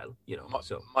as well.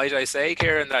 So might I say,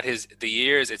 Kieran, that the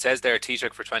years it says there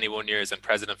Taoiseach for 21 years and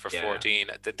president for 14.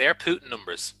 That they're Putin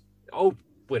numbers. Oh,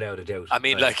 without a doubt. I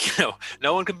mean,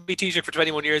 no one can be Taoiseach for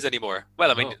 21 years anymore. Well,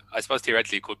 I mean, I suppose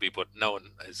theoretically it could be, but no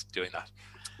one is doing that.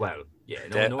 Well, yeah,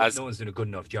 no one's doing a good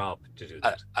enough job to do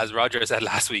that. As Roger said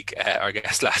last week, our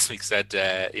guest last week said,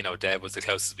 Deb was the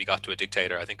closest we got to a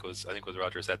dictator. I think it was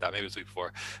Roger said that, maybe it was the week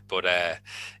before. But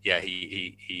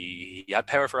he had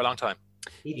power for a long time.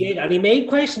 He did, and he made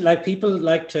questions, like people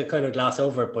like to kind of gloss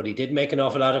over it, but he did make an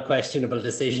awful lot of questionable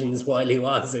decisions while he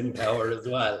was in power as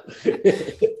well.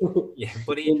 Yeah,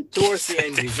 but towards the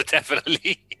end,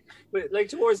 definitely. But like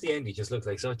towards the end, he just looked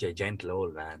like such a gentle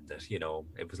old man that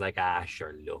it was like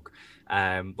sure, look.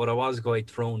 But I was quite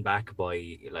thrown back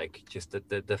by like just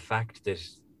the fact that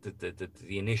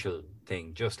the initial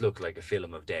thing just looked like a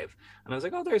film of Dev, and I was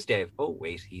like, oh, there's Dev. Oh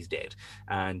wait, he's dead.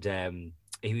 And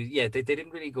he was, they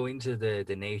didn't really go into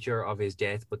the nature of his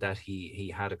death, but that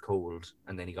he had a cold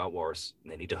and then he got worse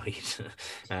and then he died.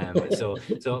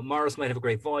 So Maurice might have a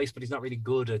great voice, but he's not really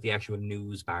good at the actual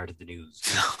news part of the news.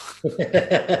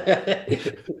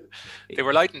 They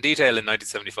were light in detail in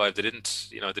 1975. They didn't,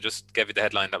 they just gave you the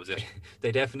headline. That was it.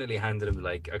 They definitely handed him,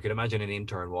 like, I could imagine an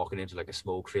intern walking into like a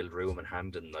smoke-filled room and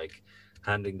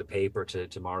handing the paper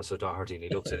to Maurice O'Doherty, and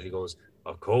he looks at it and he goes,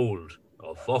 a cold.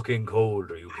 A fucking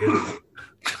cold, are you kidding me?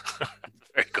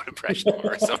 Very good impression of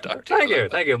Maurice O'Doherty.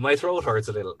 Thank you. My throat hurts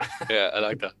a little. Yeah, I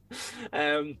like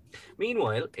that.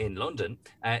 Meanwhile, in London,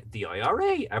 the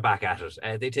IRA are back at it.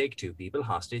 They take 2 people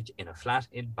hostage in a flat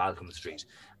in Balcombe Street.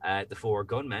 The 4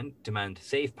 gunmen demand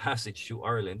safe passage to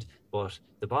Ireland, but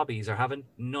the bobbies are having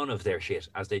none of their shit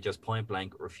as they just point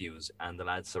blank refuse, and the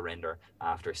lads surrender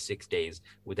after 6 days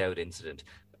without incident.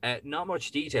 Not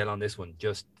much detail on this one,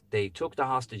 just they took the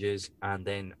hostages and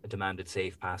then demanded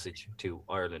safe passage to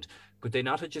Ireland. Could they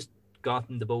not have just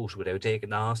gotten the boat without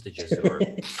taking the hostages? Or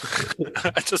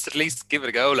just at least give it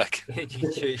a go, like. I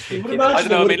don't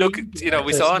know. I mean, look,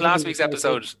 we saw in last week's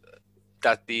episode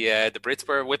that the Brits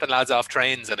were whipping lads off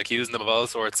trains and accusing them of all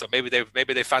sorts. So maybe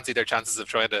they fancy their chances of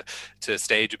trying to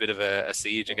stage a bit of a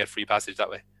siege and get free passage that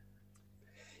way.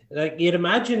 Like, you'd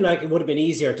imagine, like, it would have been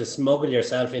easier to smuggle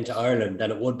yourself into Ireland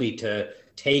than it would be to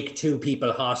take 2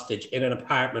 people hostage in an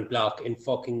apartment block in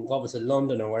fucking, what was it,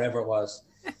 London or wherever it was.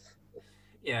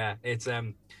 Yeah, it's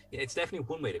definitely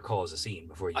one way to cause a scene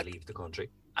before you leave the country.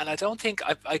 And I don't think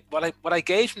what I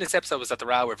gauged from this episode was that the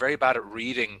Row were very bad at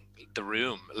reading the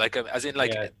room, like as in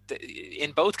like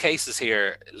in both cases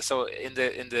here. So in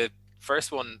the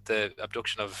first one, the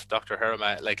abduction of Dr.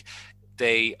 Herma, like.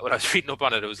 When I was reading up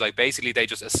on it, it was like basically they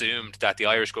just assumed that the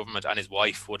Irish government and his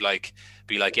wife would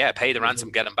be like, yeah, pay the ransom,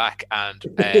 get him back. And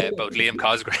both Liam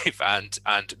Cosgrave and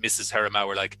Mrs. Herma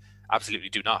were like, absolutely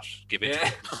do not give in to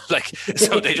him.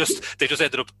 So they just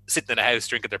ended up sitting in a house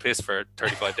drinking their piss for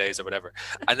 35 days or whatever.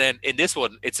 And then in this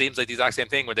one, it seems like the exact same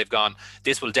thing where they've gone,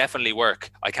 this will definitely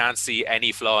work. I can't see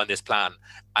any flaw in this plan.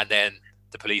 And then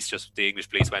the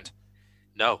English police went,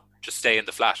 no, just stay in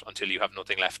the flat until you have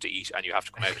nothing left to eat and you have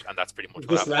to come out, and that's pretty much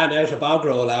Just what happened. ran out of bog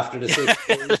roll after the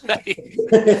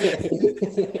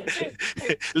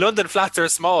 6 London flats are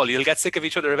small. You'll get sick of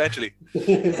each other eventually.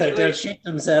 Like they'll shit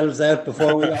themselves out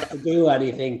before we have to do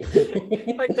anything.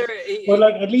 Like But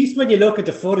like, at least when you look at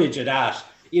the footage of that,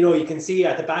 you know, you can see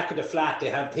at the back of the flat they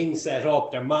have things set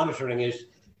up. They're monitoring it.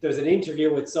 There's an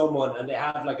interview with someone, and they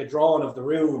have like a drawing of the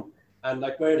room and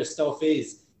like where the stuff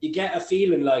is. You get a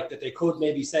feeling like that they could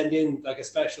maybe send in like a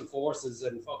special forces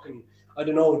and fucking, I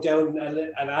don't know, down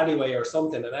an alleyway or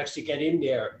something, and actually get in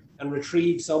there and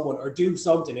retrieve someone or do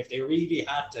something. If they really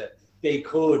had to, they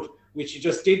could, which you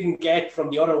just didn't get from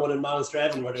the other one in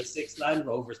Malmstreven, where there's 6 Land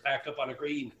Rovers parked up on a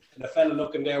green and a fella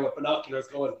looking there with binoculars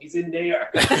going, he's in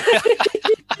there.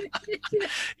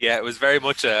 Yeah, it was very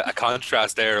much a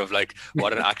contrast there of like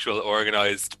what an actual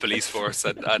organised police force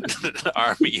and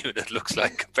army unit looks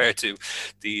like compared to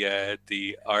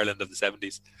the Ireland of the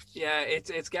 70s. Yeah,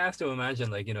 it's gas to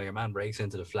imagine, like, you know, your man breaks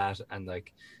into the flat and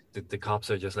like the cops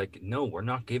are just like, no, we're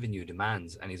not giving you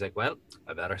demands. And he's like, well,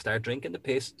 I better start drinking the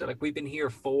piss. They're like, we've been here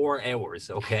 4 hours,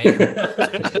 okay?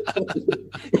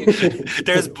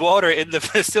 There's water in the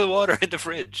still water in the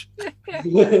fridge.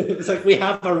 It's like we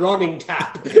have a running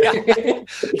tap. Yeah.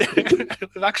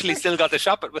 We've actually still got the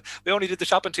shop. We only did the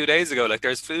shopping 2 days ago. Like,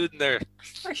 there's food in there.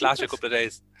 Actually, Last a couple of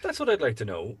days. That's what I'd like to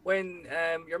know. When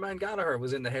your man Gallagher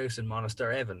was in the house in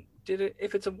Monasterevin, did it,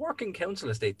 if it's a working council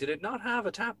estate, did it not have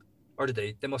a tap? Or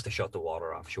did they must have shut the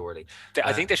water off, surely?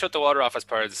 I think they shut the water off as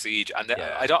part of the siege, and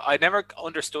I never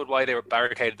understood why they were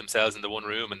barricaded themselves in the one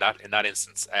room in that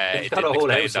instance. It got a whole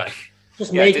house.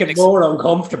 Just make it more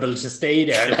uncomfortable to stay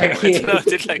there. Like,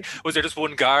 was there just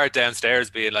one guard downstairs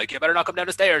being like, "You better not come down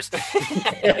the stairs," just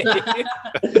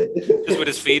with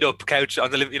his feet up, couch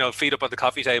on the feet up on the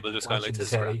coffee table, just kind of like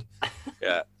this.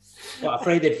 Yeah. Well,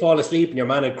 afraid they'd fall asleep and your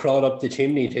man would crawl up the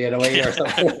chimney to get away or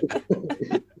something.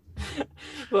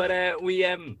 But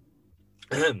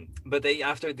but they,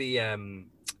 after the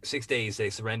 6 days,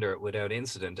 they surrender without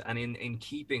incident, and in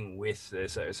keeping with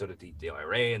sort of the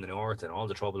IRA in the north and all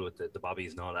the trouble with the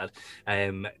bobbies and all that,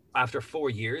 after 4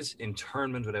 years,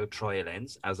 internment without trial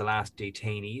ends as the last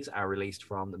detainees are released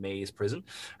from the Maze prison.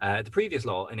 The previous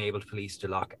law enabled police to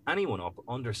lock anyone up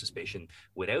under suspicion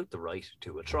without the right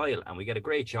to a trial, and we get a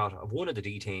great shot of one of the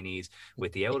detainees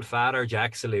with the old Father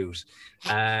Jack salute,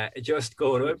 just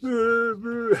going.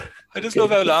 I just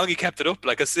love how long he kept it up.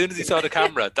 Like, as soon as he saw the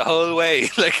camera, the whole way,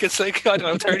 like it's like, I don't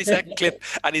know, 30-second clip,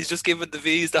 and he's just giving the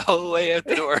V's the whole way out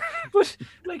the door. But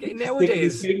like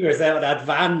nowadays, sticking his fingers out of that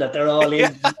van that they're all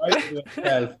in.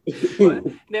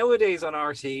 Nowadays on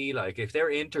RT, like if they're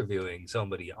interviewing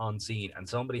somebody on scene and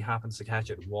somebody happens to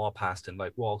catch it and walk past and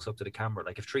like walks up to the camera,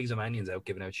 like if Theresa Mannion's out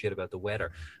giving out shit about the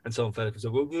weather and some fella comes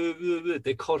like,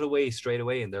 they cut away straight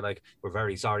away and they're like, we're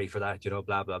very sorry for that, you know,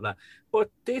 blah blah blah.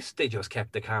 But this, they just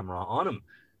kept the camera on him.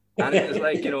 And it was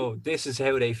like, you know, this is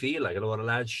how they feel. Like a lot of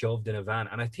lads shoved in a van,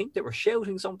 and I think they were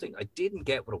shouting something. I didn't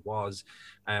get what it was.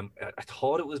 I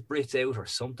thought it was Brits out or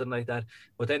something like that,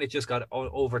 but then it just got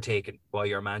overtaken by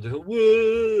your man. Just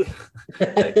whoa,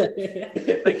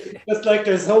 it's like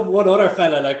there's one other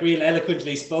fella like real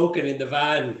eloquently spoken in the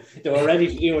van. They were ready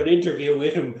to do an interview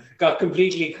with him, got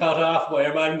completely cut off by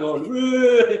your man going.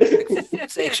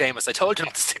 Sake, Seamus, I told you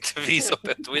not to stick the V's up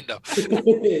out the window.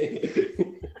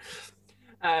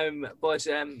 But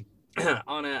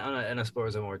on a I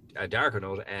suppose a more darker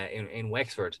note, in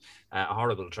Wexford, a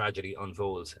horrible tragedy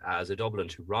unfolds as a Dublin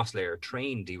to Rosslare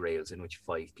train derails, in which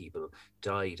 5 people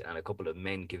died and a couple of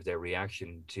men give their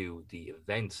reaction to the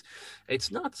events. It's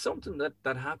not something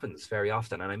that happens very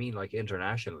often, and I mean like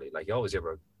internationally. Like you always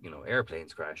hear, you know,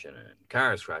 airplanes crashing and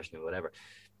cars crashing and whatever.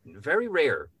 Very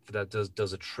rare that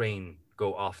does a train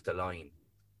go off the line.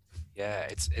 Yeah,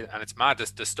 it's mad.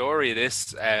 The story of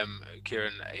this,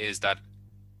 Kieran, is that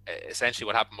essentially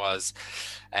what happened was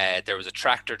there was a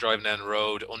tractor driving down the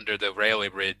road under the railway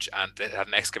bridge, and it had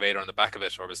an excavator on the back of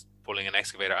it, or was pulling an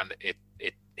excavator, and it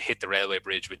hit the railway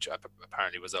bridge, which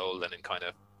apparently was old and in kind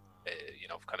of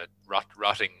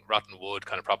rotten wood,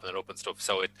 kind of propping it up and stuff.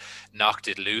 So it knocked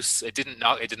it loose. It didn't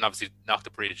obviously knock the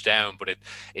bridge down, but it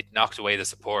knocked away the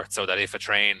support, so that if a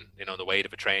train, you know, the weight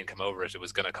of a train came over it, it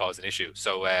was going to cause an issue.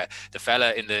 So the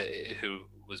fella who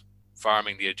was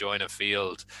farming the adjoining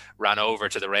field ran over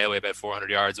to the railway about 400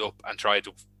 yards up and tried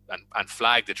to and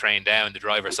flagged the train down. The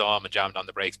driver saw him and jammed on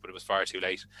the brakes, but it was far too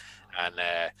late, and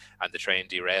the train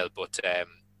derailed. But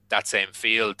that same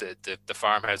field, the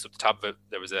farmhouse up the top of it,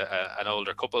 there was an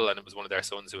older couple, and it was one of their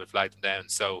sons who had flagged them down.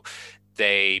 So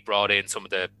they brought in some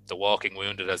of the walking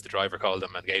wounded, as the driver called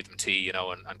them, and gave them tea, you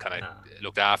know, and kind of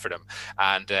looked after them.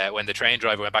 And when the train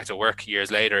driver went back to work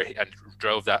years later and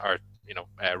drove that, or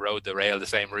rode the rail the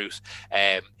same route,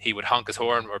 he would honk his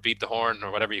horn or beep the horn or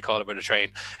whatever you call it with a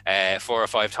train 4 or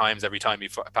 5 times every time he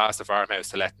passed the farmhouse,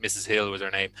 to let Mrs. Hill was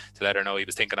her name, to let her know he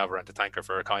was thinking of her and to thank her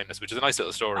for her kindness, which is a nice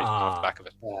little story off the back of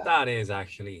it.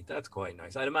 That's quite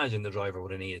nice. I'd imagine the driver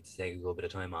would have needed to take a good bit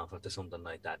of time off after something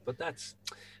like that, but that's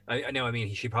I know. I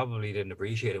mean, she probably didn't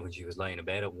appreciate it when she was lying in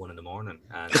bed at 1 a.m.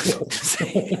 And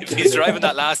he's driving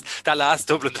that last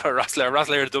Dublin to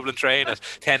Rosslare to Dublin train at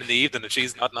 10 in the evening, and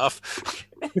she's nodding off.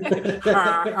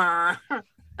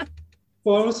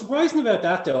 Well, I was surprised about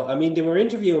that, though. I mean, they were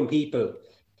interviewing people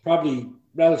probably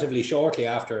relatively shortly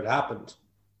after it happened,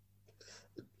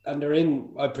 and they're in,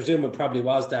 I presume it probably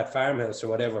was that farmhouse or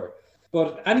whatever.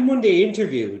 But anyone they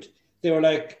interviewed, they were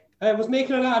like, I was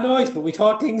making a lot of noise, but we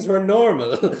thought things were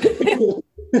normal.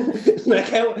 Like,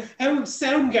 how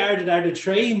sound guarded are the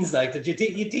trains? Like, that you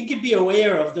think you'd be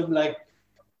aware of them? Like,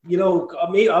 you know,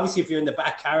 obviously if you're in the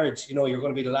back carriage, you know, you're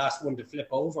going to be the last one to flip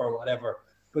over or whatever.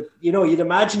 But, you know, you'd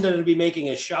imagine that it'd be making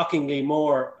a shockingly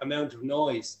more amount of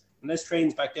noise. Unless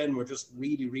trains back then were just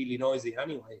really, really noisy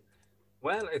anyway.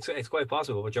 Well, it's quite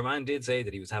possible, but your man did say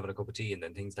that he was having a cup of tea and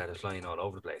then things started flying all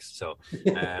over the place. So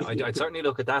I'd certainly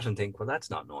look at that and think, well,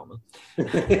 that's not normal.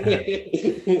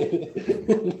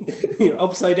 You're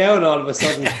upside down all of a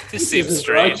sudden. This seems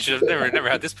strange. I've never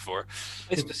had this before.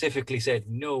 I specifically said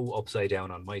no upside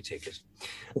down on my ticket.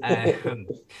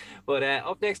 But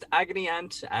up next, agony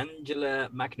aunt Angela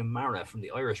McNamara from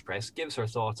the Irish Press gives her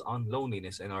thoughts on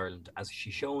loneliness in Ireland as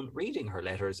she's shown reading her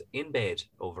letters in bed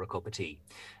over a cup of tea.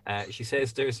 She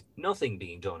says there's nothing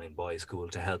being done in boys' school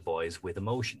to help boys with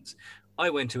emotions. I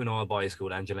went to an all-boys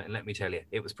school, Angela, and let me tell you,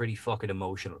 it was pretty fucking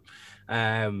emotional.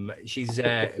 She's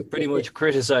pretty much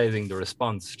criticising the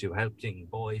response to helping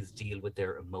boys deal with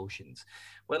their emotions.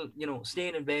 Well, you know,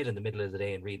 staying in bed in the middle of the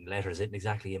day and reading letters isn't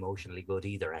exactly emotionally good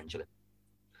either, Angela.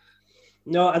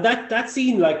 No, and that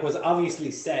scene, like, was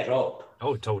obviously set up.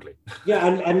 Oh, totally. Yeah,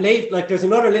 and late, like, there's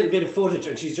another little bit of footage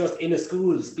and she's just in a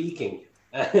school speaking.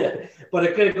 But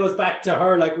it kind of goes back to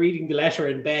her, like, reading the letter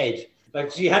in bed. Like,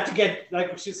 she had to get,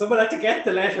 like, someone had to get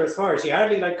the letters for her. She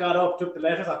hardly, like, got up, took the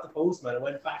letters off the postman and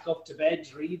went back up to bed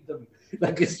to read them.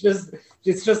 Like, it's just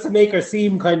to make her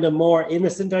seem kind of more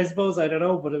innocent, I suppose. I don't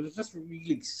know, but it was just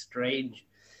really strange.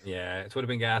 Yeah, it would have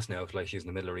been gas now if, like, she's in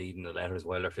the middle of reading the letters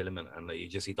while they're filming, and like, you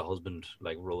just see the husband,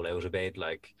 like, roll out of bed,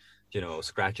 like, you know,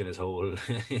 scratching his hole.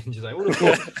 And she's like, what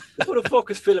the fuck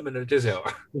is filming at this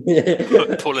hour?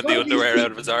 Pulling the underwear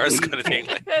out of his arse, kind of thing.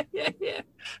 Yeah.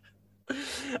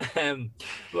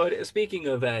 But speaking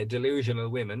of delusional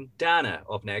women, Dana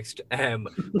up next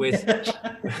with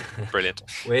brilliant.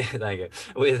 Thank you.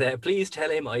 With please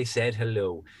tell him I said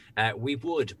hello. We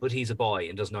would, but he's a boy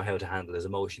and doesn't know how to handle his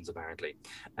emotions, apparently.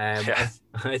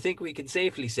 I think we can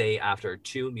safely say after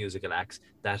 2 musical acts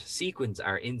that sequins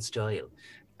are in style.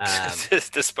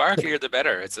 The sparklier the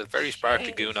better. It's a very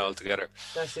sparkly goon altogether.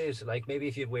 That's it. Like, maybe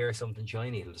if you wear something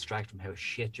shiny, it'll distract from how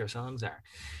shit your songs are.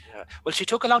 Yeah. Well, she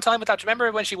took a long time with that. Do you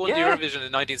remember when she won the Eurovision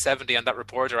in 1970 and that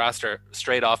reporter asked her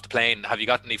straight off the plane, have you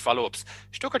got any follow-ups?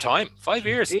 She took her time, 5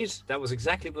 years. Indeed. That was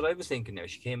exactly what I was thinking now.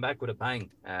 She came back with a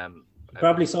bang.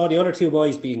 Probably saw the other 2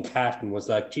 boys being cat and was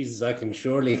like, Jesus, I can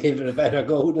surely give it a better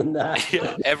go than that.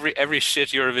 Yeah, every shit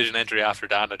Eurovision entry after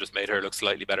Dana just made her look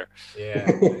slightly better.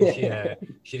 Yeah,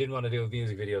 she didn't want to do a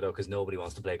music video though because nobody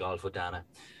wants to play golf with Dana.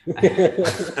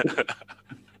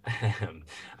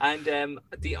 And an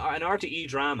RTE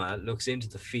drama looks into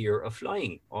the fear of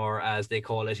flying, or as they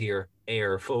call it here,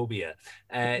 air phobia.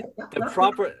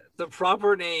 The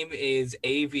proper name is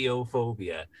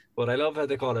aviophobia, but I love how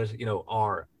they call it, you know,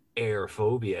 air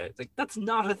phobia. It's like, that's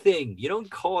not a thing. You don't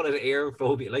call it air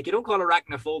phobia. Like, you don't call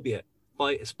arachnophobia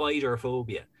spider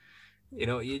phobia. You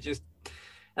know, you just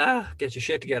get your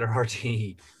shit together,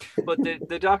 RTE. But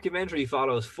the documentary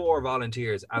follows 4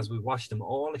 volunteers as we watch them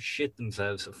all shit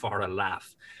themselves for a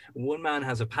laugh. One man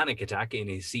has a panic attack in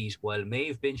his seat while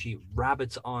Maeve Binchy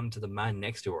rabbits on to the man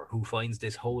next to her, who finds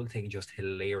this whole thing just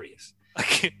hilarious.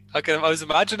 I was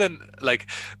imagining, like,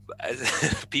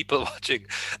 people watching.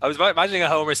 I was imagining a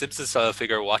Homer Simpson style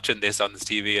figure watching this on the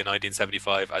TV in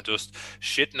 1975 and just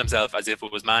shitting himself as if it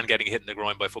was man getting hit in the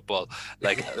groin by football,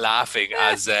 like laughing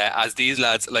as these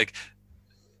lads, like,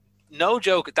 no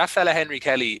joke, that fella Henry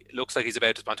Kelly looks like he's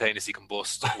about to spontaneously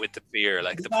combust with the fear.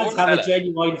 Like These the poor guys have fella. a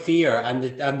genuine fear, and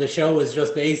the show is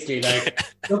just basically like,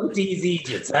 look at these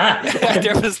Egypts. Huh?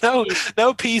 There was no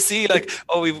PC like,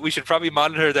 oh, we should probably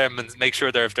monitor them and make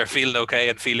sure they're feeling okay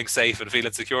and feeling safe and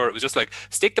feeling secure. It was just like,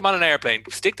 stick them on an airplane,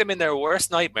 stick them in their worst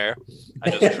nightmare,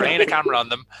 and just train a camera on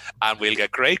them, and we'll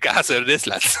get great gas out of this,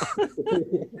 lads.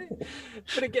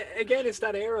 But again, it's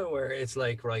that era where it's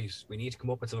like, right, we need to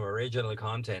come up with some original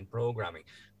content programming,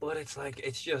 but it's like,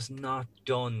 it's just not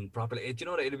done properly. Do you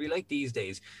know what? It'd be like these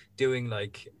days doing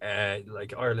like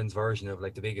Ireland's version of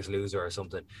like The Biggest Loser or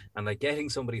something, and like getting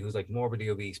somebody who's like morbidly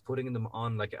obese, putting them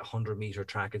on like a 100-meter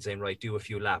track and saying, right, do a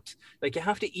few laps. Like, you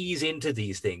have to ease into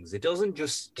these things. It doesn't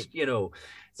just, you know,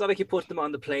 it's not like you put them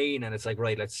on the plane and it's like,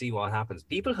 right, let's see what happens.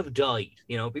 People have died,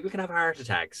 you know, people can have heart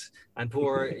attacks, and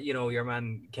poor, you know, your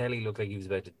man Kelly looked like he was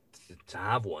about to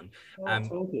have one.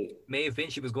 Totally. Maeve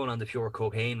Binchy was going on the pure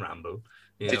cocaine ramble.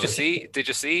 Did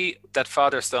you see that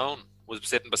Father Stone was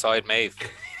sitting beside Maeve?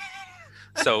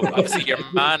 So obviously your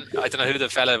man, I don't know who the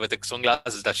fella with the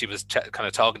sunglasses that she was kind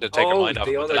of talking to take her mind off.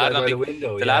 The other lad on the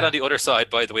window. The lad on the other side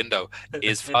by the window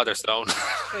is Father Stone.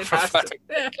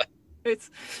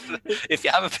 If you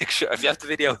have a picture, if you have the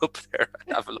video up there,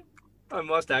 have a look. I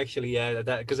must actually,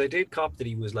 that because I did cop that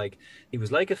he was like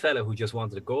a fella who just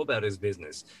wanted to go about his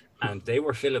business, and they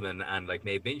were filming and like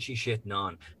Maeve Binchy shitting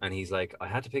on, and he's like, I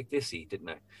had to pick this seat, didn't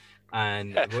I?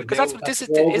 And because that's what this is.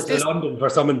 Is this London for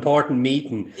some important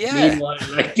meeting? Yeah. Meanwhile,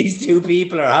 like, these two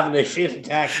people are having a shit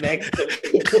attack next to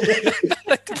them.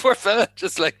 Like the poor fella,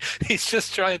 just like he's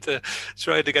just trying to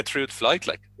get through the flight.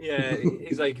 Like, yeah,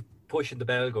 he's like pushing the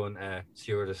bell, going,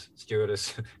 stewardess,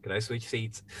 can I switch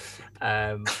seats?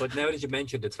 But now that you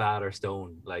mentioned it's Father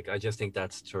Stone, like, I just think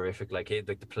that's terrific. Like,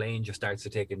 like the plane just starts to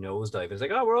take a nosedive. It's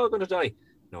like, oh, we're all going to die.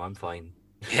 No, I'm fine.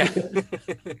 Yeah.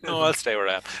 No, I'll stay where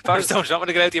I am. Father Stone, do you not want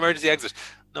to get out the emergency exit?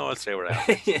 No, I'll stay where I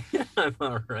am. Yeah, I'm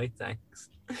all right, thanks.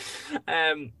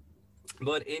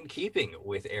 But in keeping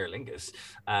with Aer Lingus,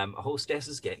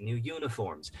 hostesses get new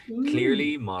uniforms,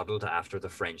 clearly modelled after the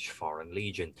French Foreign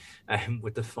Legion,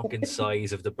 with the fucking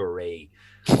size of the beret.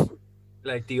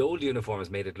 Like, the old uniforms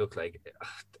made it look like,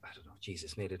 I don't know,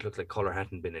 Jesus, made it look like colour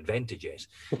hadn't been invented yet.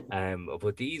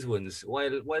 But these ones,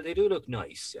 while they do look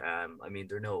nice, I mean,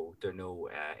 they're no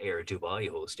Air Dubai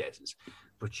hostesses.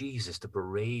 But Jesus, the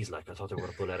berets, like, I thought they were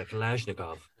going to pull out a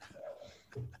Kalashnikov.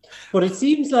 But it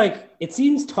seems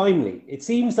timely. It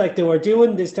seems like they were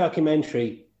doing this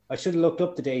documentary. I should have looked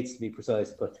up the dates to be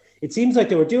precise, but it seems like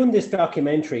they were doing this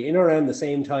documentary in around the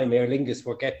same time Aer Lingus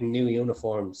were getting new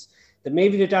uniforms. That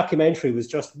maybe the documentary was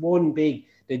just one big.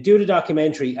 They do the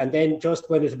documentary, and then just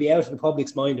when it'll be out of the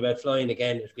public's mind about flying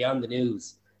again, it'll be on the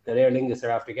news that Aer Lingus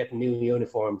are after getting new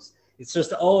uniforms. It's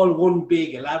just all one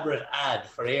big elaborate ad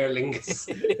for Aer Lingus.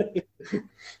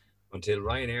 Until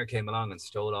Ryanair came along and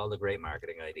stole all the great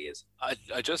marketing ideas.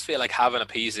 I just feel like having a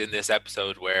piece in this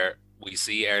episode where we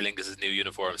see Aer Lingus' new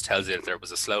uniforms tells you that there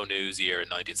was a slow news year in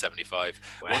 1975.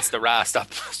 Wow. Once the RA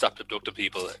stopped abducting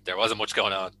people, there wasn't much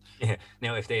going on. Yeah.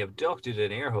 Now, if they abducted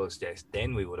an air hostess,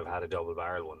 then we would have had a double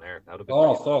barrel one there. That would have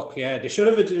been fuck yeah! They should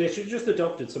have just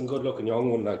adopted some good looking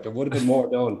young one. Like, there would have been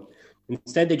more done.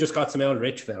 Instead, they just got some old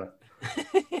rich fella.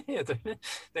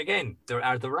 Again, there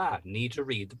are the RA need to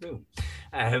read the room.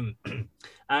 And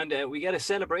we get a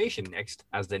celebration next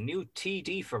as the new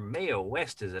TD for Mayo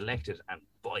West is elected, and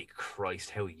by Christ,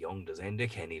 how young does Enda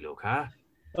Kenny look, huh?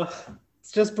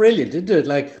 It's just brilliant, isn't it?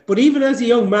 Like, but even as a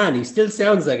young man, he still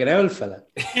sounds like an old fella.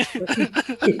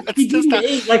 He didn't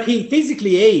age, like, he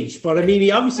physically aged, but I mean,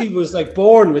 he obviously was like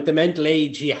born with the mental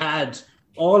age he had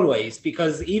always,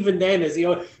 because even then, as he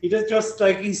does, just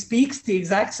like, he speaks the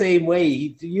exact same way.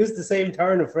 He used the same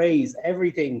turn of phrase,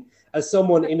 everything, as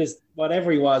someone in his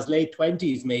whatever he was, late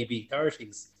 20s, maybe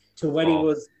 30s, to when he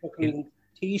was fucking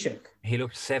Taoiseach. He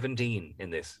looked 17 in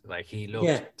this. Like, he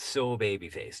looked so baby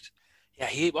faced. Yeah,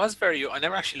 he was very young. I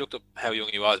never actually looked up how young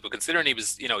he was, but considering he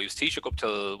was Taoiseach up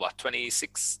till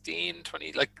 2016,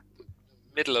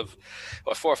 middle of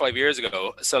 4 or 5 years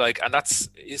ago. So like, and that's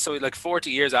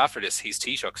 40 years after this, he's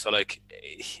Taoiseach. So like,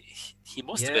 he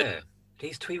must have been.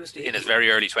 He was in his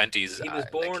very early 20s. He was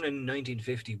born in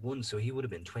 1951, so he would have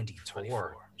been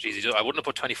 24. Jeez, I wouldn't have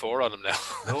put 24 on him now.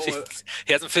 No,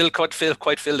 he hasn't quite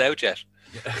filled out yet.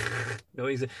 No,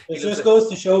 it just goes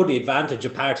to show the advantage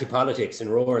of party politics in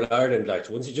rural Ireland. Like,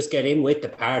 once you just get in with the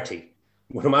party,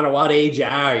 no matter what age you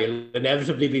are, you'll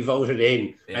inevitably be voted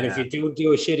in. Yeah. And if you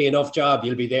do a shitty enough job,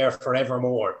 you'll be there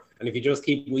forevermore. And if you just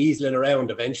keep weaseling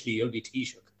around, eventually you'll be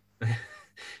Taoiseach.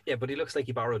 Yeah, but he looks like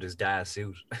he borrowed his dad's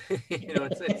suit.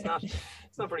 It's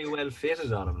not very well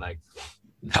fitted on him. Like,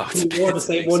 No, He wore the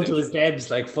same one to his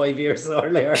Debs like 5 years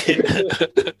earlier.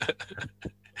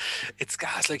 It's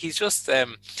gas. Like he's just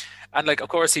and like of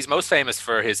course he's most famous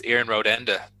for his Ian Road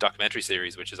Enda documentary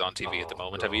series, which is on TV at the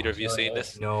moment. Have either of you seen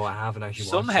this? No, I haven't actually.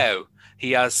 Somehow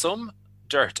he has some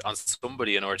dirt on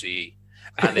somebody in RTE,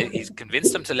 and he's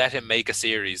convinced them to let him make a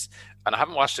series. And I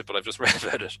haven't watched it, but I've just read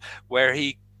about it, where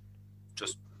he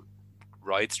just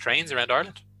rides trains around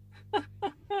Ireland.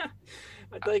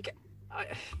 Like,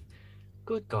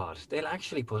 good God, they'll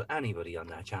actually put anybody on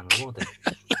that channel, won't they?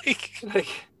 like,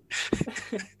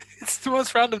 it's the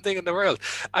most random thing in the world.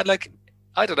 And like,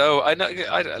 I don't know. I know.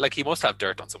 Like he must have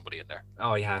dirt on somebody in there.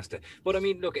 Oh, he has to. But I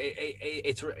mean, look,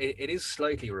 it is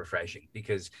slightly refreshing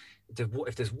because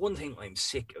if there's one thing I'm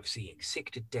sick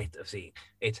to death of seeing,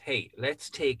 it's hey, let's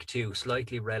take two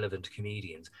slightly relevant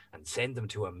comedians and send them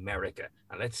to America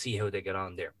and let's see how they get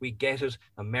on there. We get it.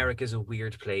 America's a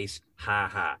weird place. Ha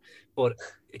ha. But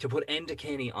to put Enda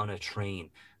Kenny on a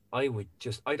train, but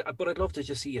I'd love to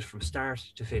just see it from start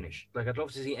to finish. Like, I'd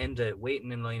love to see Enda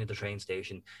waiting in line at the train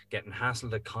station, getting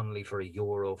hassled at Connolly for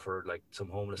 €1 for like some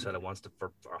homeless fella wants to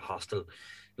for a hostel,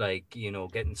 like, you know,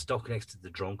 getting stuck next to the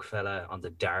drunk fella on the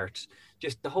Dart,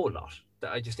 just the whole lot.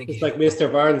 I just think it's like Mr.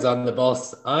 Burns on the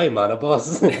bus. I'm on a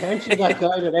bus. Aren't you that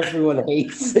guy that everyone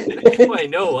hates? I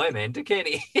know. I'm Enda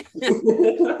Kenny.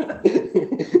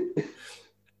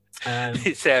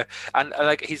 It's and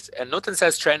like he's nothing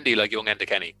says trendy like young Enda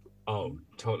Kenny. Oh,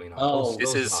 totally not. Oh,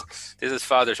 this is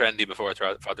Father Trendy before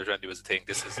Father Trendy was a thing.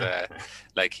 This is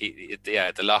like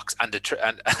the locks and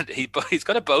he's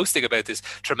kind of boasting about this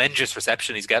tremendous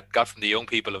reception he's got from the young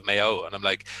people of Mayo, and I'm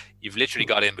like, you've literally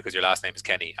got in because your last name is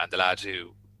Kenny, and the lad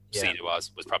who seen it was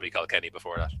probably called Kenny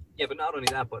before that. Yeah, but not only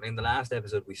that, but in the last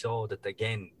episode we saw that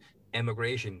again,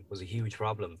 immigration was a huge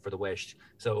problem for the West.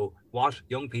 So what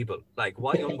young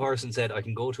person said, I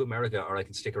can go to America or I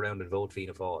can stick around and vote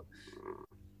Fianna Fáil?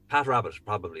 Pat Rabbit,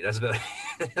 probably. That's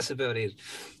about it.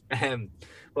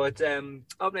 But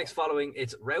up next, following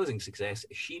its rousing success,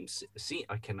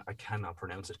 I cannot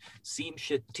pronounce it.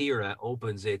 Siamsa Tíre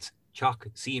opens its Chalk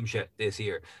Siamsa this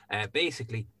year.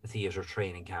 Basically, a theatre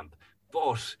training camp,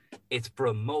 but it's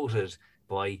promoted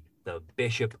by the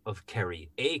Bishop of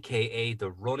Kerry, aka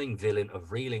the running villain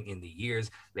of Reeling in the Years.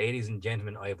 Ladies and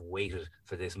gentlemen, I have waited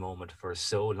for this moment for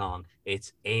so long.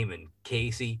 It's Eamon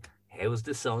Casey. How's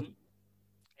the son?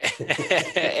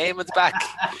 Eamon's back.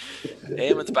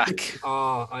 Eamon's back.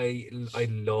 Oh, I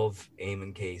love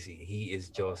Eamon Casey.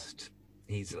 He's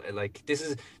like, this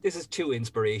is two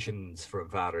inspirations from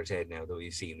Father Ted now that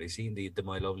we've seen. We've seen the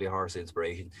My Lovely Horse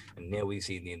inspiration, and now we've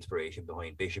seen the inspiration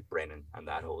behind Bishop Brennan and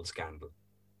that whole scandal.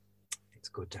 It's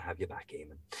good to have you back,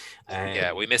 Eamon.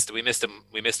 Yeah, we missed him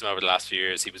over the last few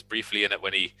years. He was briefly in it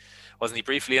when he wasn't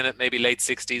briefly in it, maybe late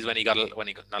 60s when he got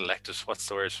not elected. What's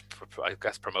the word? I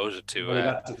guess promoted to. When he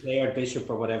got declared bishop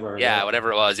or whatever. Yeah,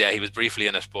 whatever it was. Yeah, he was briefly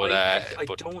in it, but I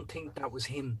don't think that was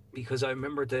him, because I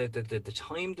remember the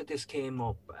time that this came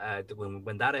up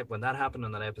when that happened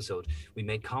on that episode. We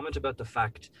made comment about the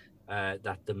fact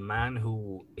that the man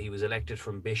who he was elected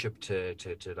from bishop to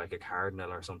like a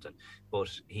cardinal or something, but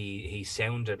he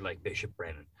sounded like Bishop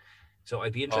Brennan. So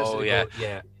I'd be interested. Oh yeah,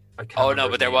 yeah. Oh no,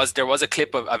 but there was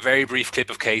a very brief clip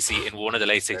of Casey in one of the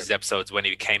late 60s episodes when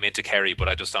he came into Kerry, but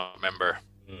I just don't remember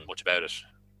much about it.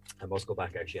 I must go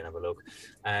back actually and have a look.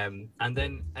 And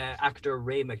then actor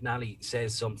Ray McNally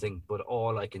says something, but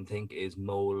all I can think is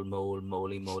mole,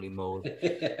 moly, mole.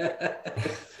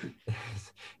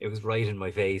 It was right in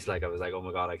my face. Like I was like, oh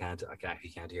my God, I actually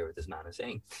can't hear what this man is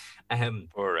saying.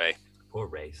 Poor Ray.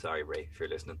 Sorry, Ray, if you're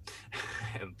listening.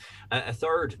 A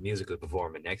third musical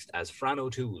performance next, as Fran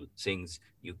O'Toole sings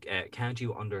Can't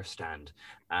You Understand?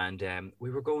 And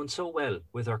we were going so well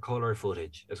with our colour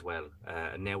footage as well.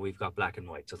 And now we've got black and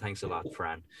white. So thanks a lot,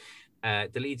 Fran.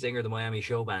 The lead singer of the Miami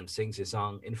Show Band sings his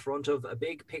song in front of a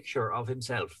big picture of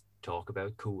himself. Talk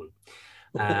about cool.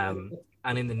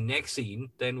 And in the next scene,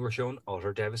 then we're shown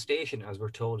utter devastation, as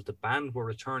we're told the band were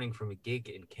returning from a gig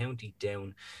in County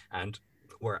Down and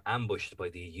were ambushed by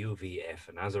the UVF,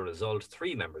 and as a result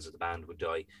 3 members of the band would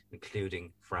die,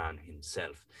 including Fran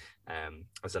himself,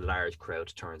 as a large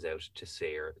crowd turns out to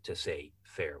say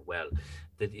farewell.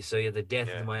 The death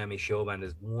of the Miami Show Band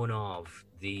is one of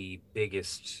the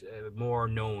biggest, more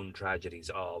known tragedies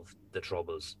of the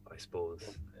Troubles, I suppose.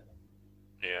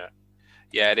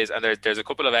 Yeah, it is, and there's a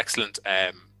couple of excellent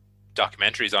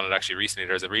documentaries on it actually recently.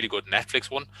 There's a really good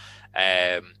Netflix one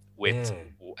with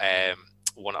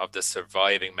one of the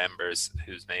surviving members,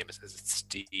 whose name is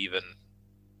Stephen.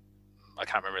 I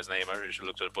can't remember his name. I really should have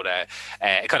looked at it, but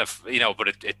it kind of, but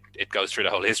it goes through the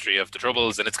whole history of the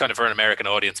Troubles, and it's kind of for an American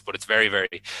audience, but it's very,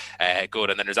 very good.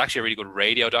 And then there's actually a really good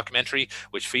radio documentary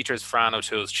which features Fran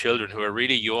O'Toole's children, who are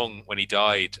really young when he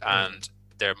died, and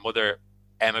their mother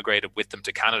emigrated with them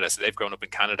to Canada, so they've grown up in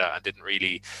Canada and didn't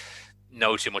really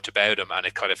know too much about him, and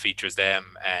it kind of features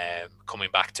them coming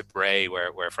back to Bray,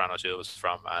 where Fran O'Toole was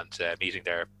from, and meeting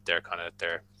their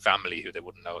family who they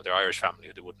wouldn't know, their Irish family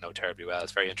who they wouldn't know terribly well.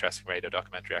 It's a very interesting radio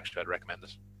documentary. Actually, I'd recommend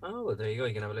it. Oh, well, there you go.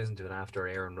 You can have a listen to it after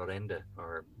Aaron Rodenda,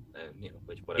 or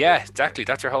whatever. Yeah, exactly.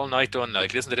 That's your whole night done.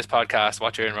 Like, listen to this podcast,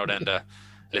 watch Aaron Rodenda.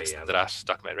 Listen to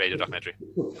that radio documentary.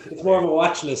 It's more of a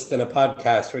watch list than a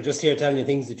podcast. We're just here telling you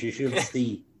things that you should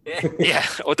see. Yeah,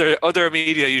 other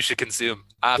media you should consume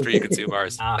after you consume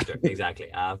ours. After.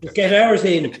 Just get ours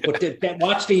in, but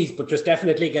watch these, but just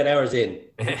definitely get ours in.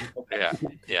 Yeah.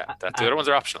 The other ones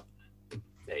are optional.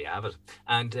 There you have it.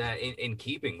 And in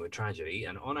keeping with tragedy,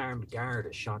 an unarmed guard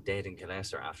is shot dead in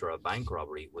Killester after a bank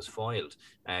robbery was foiled.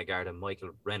 Garda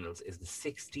Michael Reynolds is the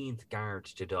 16th guard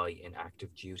to die in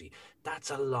active duty.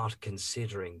 That's a lot,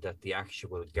 considering that the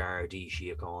actual Gardaí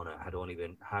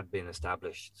Síochána had been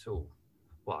established. So,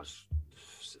 what,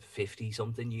 50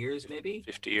 something years, maybe?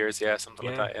 50 years, yeah, something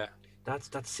like that. Yeah.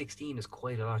 That's 16 is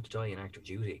quite a lot to die in active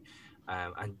duty.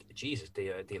 And Jesus,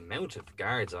 the amount of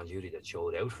guards on duty that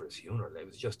showed out for his funeral,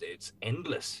 it's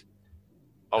endless.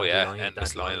 Oh yeah,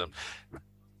 endless line of them.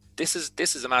 This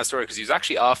is a mad story, because he was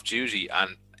actually off duty,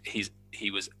 and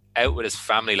he was out with his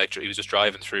family, like he was just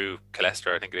driving through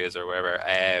Killester, I think it is, or wherever,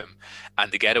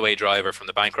 and the getaway driver from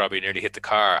the bank robbery nearly hit the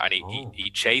car, and he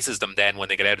chases them then when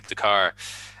they get out of the car,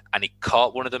 and he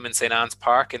caught one of them in St. Anne's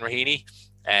Park in Raheny.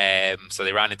 So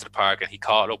they ran into the park, and he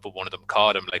caught up with one of them,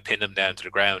 caught him, like pinned him down to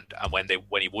the ground, and when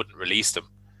he wouldn't release them,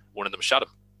 one of them shot him.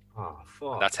 Oh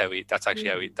fuck! That's actually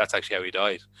how he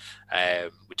died,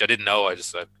 which I didn't know. I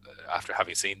just after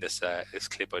having seen this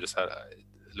clip, I just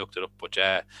looked it up. But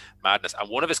madness. And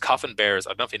one of his coffin bearers,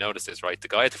 I don't know if you noticed this, right? The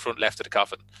guy at the front left of the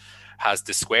coffin has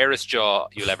the squarest jaw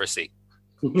you'll ever see.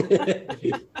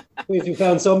 If you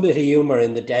found some bit of humour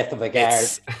in the death of a guard.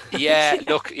 Yeah,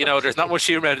 look, there's not much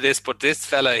humour out of this, but this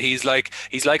fella, he's like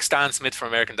Stan Smith from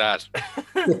American Dad.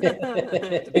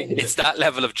 It's that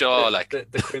level of jaw, like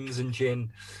the crimson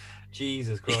chin.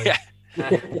 Jesus Christ.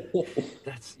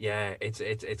 Yeah. It's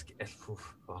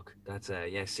fuck. That's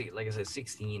like I said,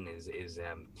 16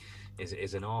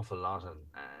 is an awful lot,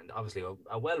 and obviously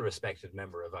a well-respected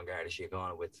member of An Garda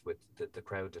Síochána with the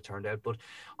crowd that turned out. But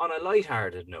on a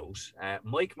light-hearted note,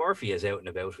 Mike Murphy is out and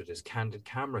about with his candid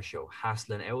camera show,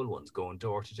 Hassling Owl Ones, going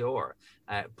door to door,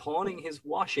 pawning his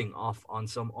washing off on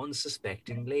some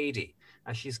unsuspecting lady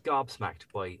as she's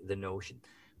gobsmacked by the notion.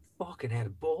 Fucking hell,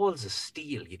 balls of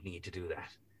steel, you'd need to do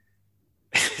that.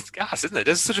 It's gas, isn't it?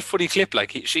 This is such a funny clip.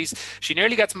 Like she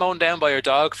nearly gets mown down by her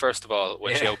dog first of all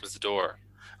when she opens the door.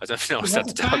 I don't know if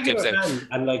the dog comes out.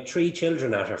 And like 3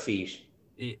 children at her feet.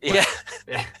 Yeah.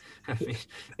 I mean,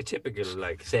 a typical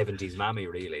like 70s mammy,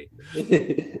 really.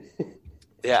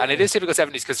 Yeah, and it is typical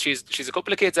 70s, because she's a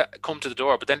couple of kids that come to the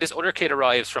door, but then this other kid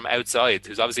arrives from outside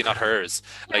who's obviously not hers.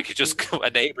 Like, he's just a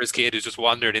neighbour's kid who's just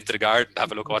wandered into the garden to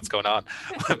have a look at what's going on.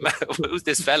 Who's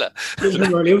this fella?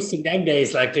 Children were loose in them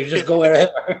days, like they just go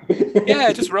wherever.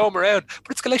 Yeah, just roam around.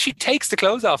 But it's like she takes the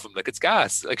clothes off him, like it's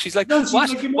gas. Like she's like, no, what?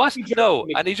 What? No,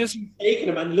 me. And he just taking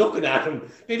them and looking at him.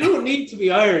 They don't need to be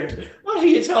ironed. What are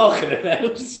you talking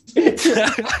about?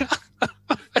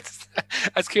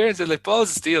 As Kieran said, like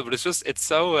balls of steel, but it's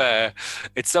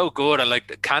so good. And like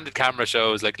the candid camera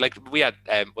shows, like we had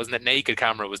wasn't it Naked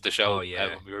Camera was the show when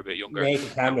we were a bit younger.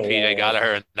 Naked Camera, PJ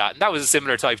Gallagher and that was a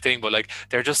similar type thing, but like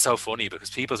they're just so funny because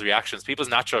people's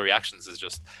natural reactions are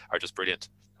just brilliant.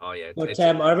 Oh yeah. But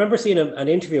I remember seeing an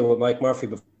interview with Mike Murphy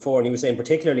before, and he was saying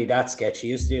particularly that sketch, he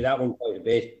used to do that one quite a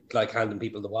bit, like handing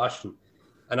people the washing.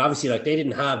 And obviously, like they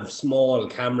didn't have small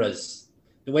cameras.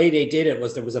 The way they did it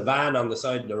was there was a van on the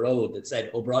side of the road that said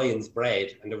O'Brien's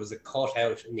Bread, and there was a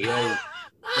cutout in the road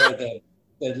where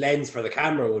the lens for the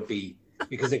camera would be,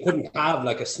 because they couldn't have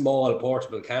like a small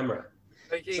portable camera.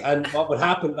 Okay. And what would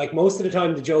happen, like most of the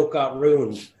time the joke got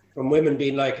ruined from women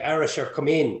being like, Arisher, come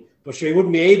in. But she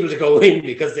wouldn't be able to go in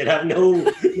because they'd have no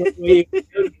way of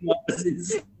knowing what was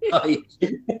inside.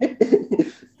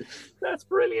 That's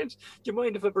brilliant. Do you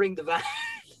mind if I bring the van?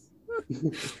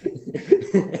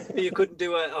 You couldn't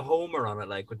do a Homer on it,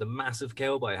 like with the massive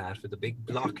cowboy hat with the big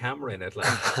block camera in it, like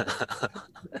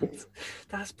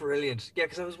that's brilliant. Yeah,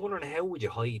 because I was wondering, how would you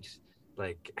hide,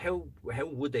 like how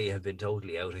would they have been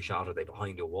totally out of shot? Are they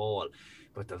behind a wall?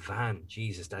 But the van,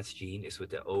 Jesus, that's genius with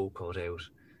the O cut out.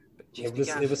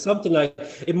 It was something like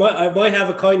I might have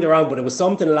a kind around, but it was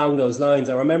something along those lines.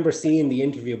 I remember seeing the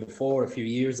interview before a few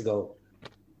years ago.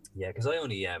 Yeah, because I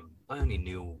only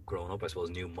knew growing up, I suppose,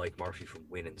 knew Mike Murphy from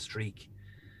Winning Streak.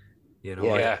 You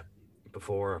know,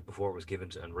 before it was given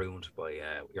to and ruined by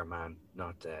your man,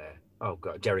 not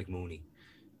Derek Mooney,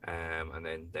 and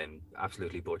then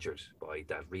absolutely butchered by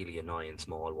that really annoying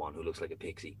small one who looks like a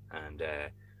pixie, and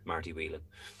Marty Whelan.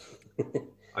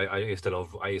 I used to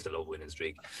love Winning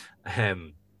Streak.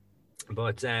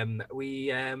 But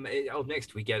up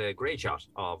next we get a great shot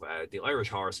of the Irish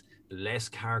horse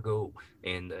Lescargo,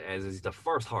 as is the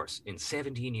first horse in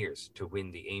 17 years to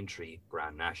win the Aintree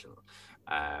Grand National.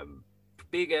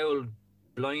 Big old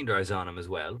blinders on him as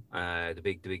well. The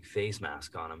big face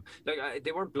mask on him. Like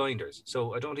they weren't blinders,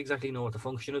 so I don't exactly know what the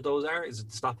function of those are. Is it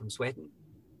to stop him sweating?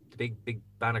 The big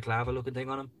balaclava looking thing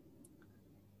on him,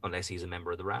 unless he's a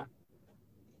member of the RA.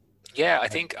 Yeah, I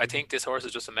think this horse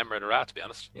is just a member of the RA, to be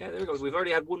honest. Yeah, there we go. We've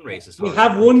already had one race. We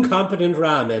have one competent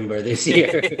RA member this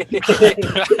year.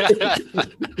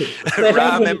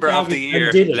 RA member of the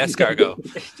year, Lescargo.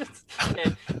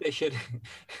 They should.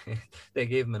 They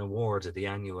gave him an award at the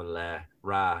annual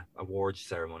RA awards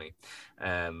ceremony.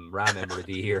 RA member of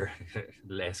the year,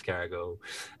 Lescargo.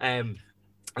 And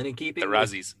in keeping the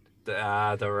Razzies. The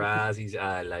Razzies,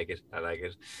 I like it.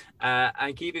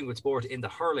 And keeping with sport in the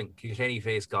hurling, Kilkenny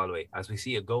face Galway as we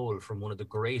see a goal from one of the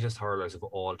greatest hurlers of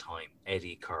all time,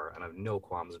 Eddie Kerr, and I have no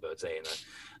qualms about saying that.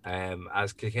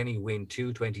 As Kilkenny win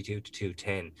 222 to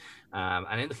 210.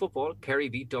 And in the football, Kerry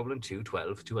beat Dublin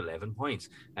 212 to 11 points.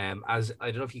 As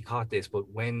I don't know if you caught this, but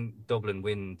when Dublin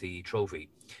win the trophy,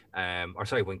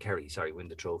 when Kerry win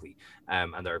the trophy,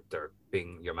 and they're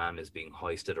being, your man is being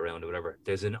hoisted around or whatever,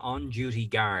 there's an on-duty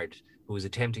guard who is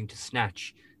attempting to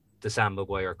snatch the Sam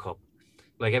Maguire Cup.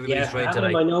 Like everybody's trying to,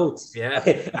 like, my notes. Yeah,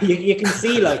 you can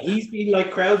see like he's being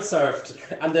like crowd surfed,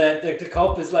 and the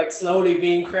cup is like slowly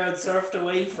being crowd surfed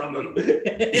away from him.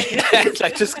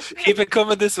 Like just keep it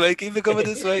coming this way.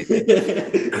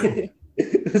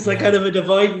 It's like kind of a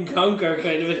divide and conquer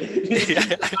kind of.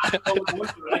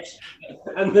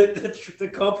 And the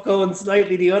cup going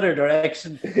slightly the other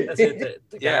direction. That's it.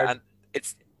 And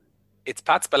it's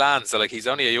Pat Spillane, so like he's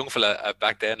only a young fella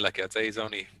back then. Like I'd say he's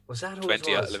only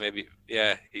 20, maybe.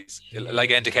 Yeah, he's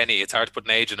like Enda Kenny. It's hard to put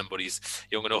an age in him, but he's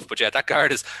young enough. But yeah, that guard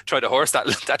has tried to horse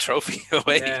that trophy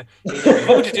away. Yeah.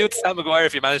 What would you do to Sam Maguire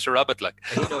if you managed to rob it? Like,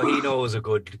 he knows a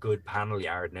good panel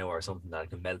yard now or something that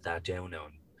can melt that down now.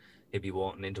 And he'll be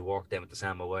wanting into work then with the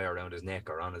Sam Maguire around his neck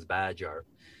or on his badge, or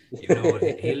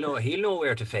he'll know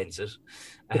where to fence it.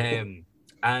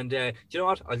 And do you know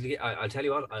what? I'll tell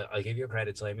you what. I'll give you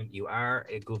credit, Simon. You are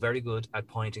very good at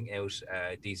pointing out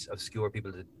these obscure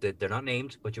people that they're not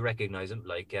named, but you recognise them,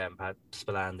 like Pat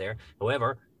Spillane there.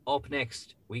 However, up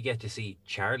next we get to see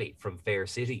Charlie from Fair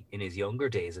City in his younger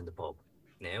days in the pub.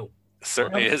 Now,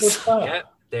 certainly is. Yeah,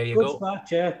 there you go. Spot,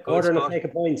 yeah. Order and take a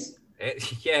points.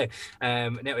 Yeah.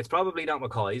 Now it's probably not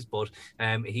McCoy's, but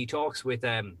he talks with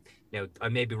now, I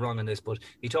may be wrong on this, but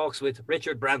he talks with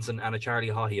Richard Branson and a Charlie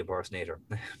Haughey impersonator.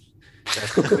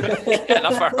 Yeah,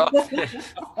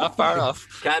 not far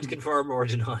off. Can't confirm or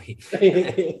deny.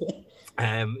 He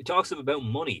talks to him about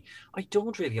money. I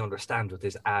don't really understand what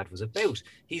this ad was about.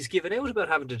 He's given out about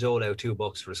having to dole out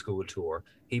 $2 for a school tour.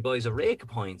 He buys a rake of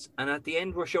points, and at the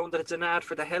end we're shown that it's an ad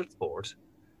for the health board.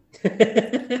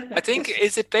 I think,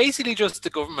 is it basically just the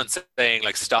government saying,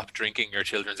 like, stop drinking your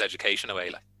children's education away?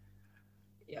 Like,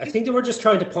 I think they were just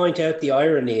trying to point out the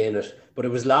irony in it, but it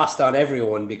was lost on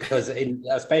everyone because,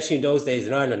 especially in those days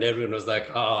in Ireland, everyone was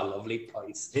like, "Oh, lovely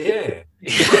pints." Yeah,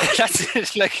 that's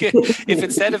it. Like, if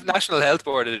instead of National Health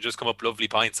Board it had just come up lovely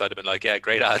pints, I'd have been like, "Yeah,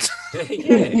 great ad."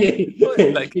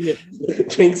 Like,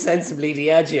 drink sensibly,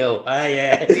 Diageo.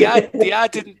 Yeah.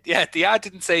 The ad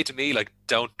didn't say to me like,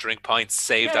 "Don't drink pints.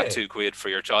 Save that £2 for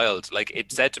your child." Like,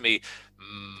 it said to me,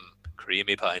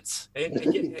 "Creamy pints." It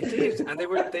did, and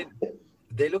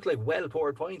they look like well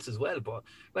poured pints as well. But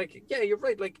like, yeah, you're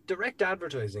right. Like, direct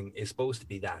advertising is supposed to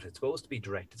be that. It's supposed to be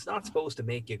direct. It's not supposed to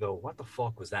make you go, "What the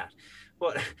fuck was that?"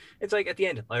 But it's like at the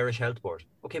end, Irish Health Board.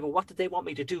 Okay, but what did they want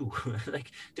me to do?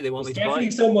 Like, do they want me to buy?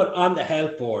 Definitely someone on the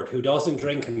health board who doesn't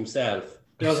drink himself,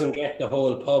 doesn't get the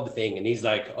whole pub thing, and he's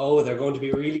like, "Oh, they're going to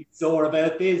be really sore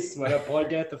about this when I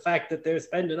point out the fact that they're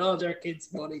spending all their kids'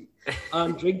 money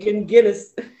on drinking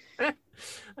Guinness."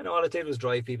 And all it did was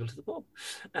drive people to the pub.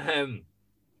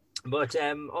 But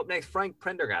up next, Frank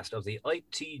Prendergast of the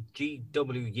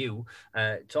ITGWU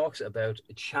talks about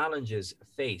challenges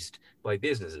faced by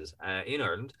businesses in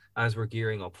Ireland as we're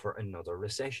gearing up for another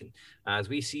recession, as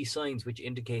we see signs which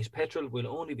indicate petrol will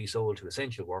only be sold to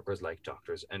essential workers like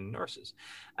doctors and nurses.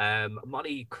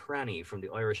 Molly Cranny from the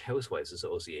Irish Housewives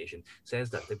Association says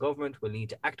that the government will need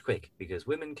to act quick because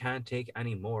women can't take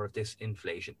any more of this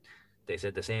inflation. They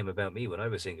said the same about me when I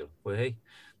was single. Well, hey.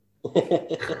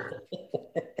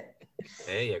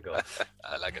 There you go.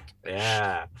 I like it.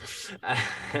 Yeah.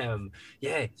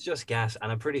 Yeah, it's just gas.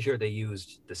 And I'm pretty sure they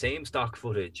used the same stock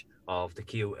footage of the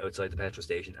queue outside the petrol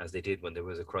station as they did when there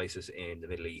was a crisis in the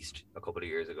Middle East a couple of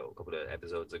years ago, a couple of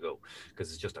episodes ago,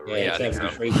 because it's just a Yeah, race.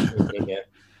 yeah.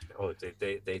 Oh,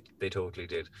 they totally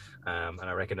did. And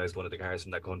I recognized one of the cars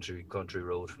from that country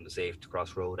road from the Safe to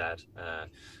Cross Road ad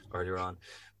earlier on.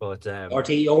 But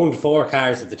RT owned 4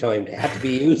 cars at the time. They had to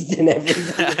be used in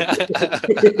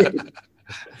everything.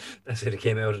 That's it. It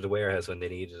came out of the warehouse when they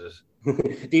needed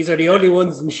it. These are the only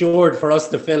ones insured for us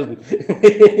to film.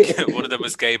 One of them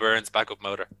was Gay Burns' backup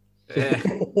motor.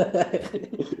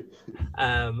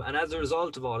 And as a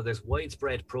result of all of this,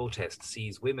 widespread protest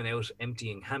sees women out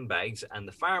emptying handbags, and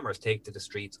the farmers take to the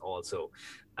streets also.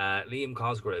 Liam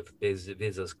Cosgrave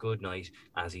bids us good night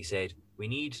as he said, "We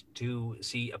need to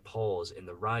see a pause in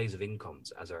the rise of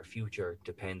incomes as our future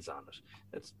depends on it."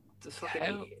 That's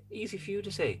fucking easy for you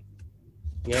to say.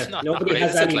 Yeah, Not nobody great,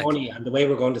 has is it? any Like- money, and the way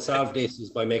we're going to solve this is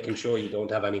by making sure you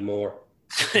don't have any more.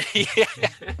 Yeah.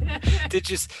 Did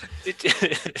you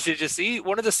see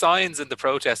one of the signs in the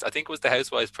protest? I think it was the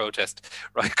Housewives protest,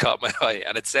 right? Caught my eye,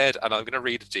 and it said, and I'm going to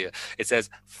read it to you. It says,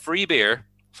 "Free beer,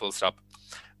 full stop.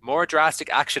 More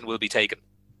drastic action will be taken."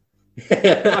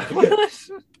 Yeah,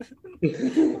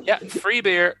 free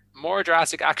beer, more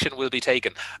drastic action will be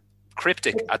taken.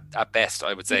 Cryptic at best,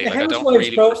 I would say. The Like, I don't Housewives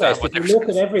really understand protest, what if they're you look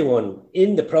at everyone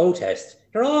in the protest,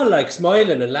 they're all like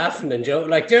smiling and laughing and joking.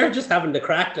 Like they're just having the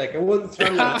crack. Like it wasn't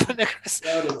throwing down and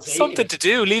something to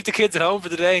do. Leave the kids at home for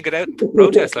the day and get out and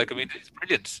protest. Like, I mean, it's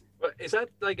brilliant. But is that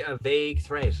like a vague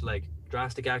threat? Like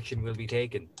drastic action will be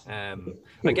taken. I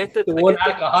get that. the one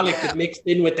alcoholic that mixed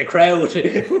in with the crowd.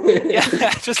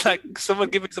 Yeah, just like someone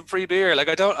give me some free beer. Like,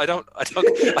 I really don't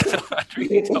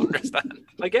understand.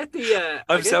 I get the.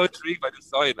 I'm so intrigued by this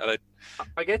sign, and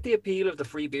I get the appeal of the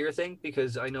free beer thing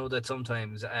because I know that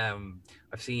sometimes I've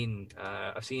seen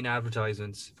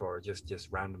advertisements for just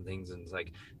random things, and it's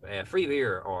like free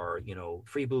beer or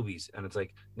free boobies, and it's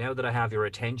like, now that I have your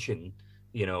attention,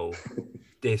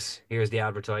 here's the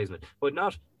advertisement, but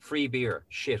not free beer.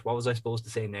 Shit, what was I supposed to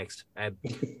say next?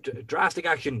 Drastic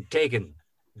action taken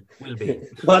will be.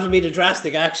 What'll be the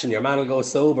drastic action? Your man will go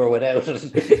sober without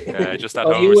it. just at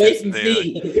Oh, home. you wait and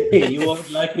see. You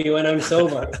won't like me when I'm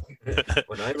sober.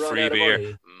 When I run Free out of beer.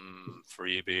 money.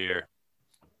 Free beer.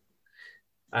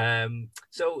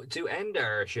 So to end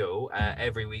our show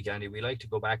every week, Andy, we like to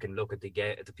go back and look at the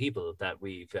people that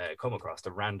we've come across,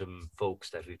 the random folks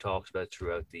that we've talked about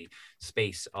throughout the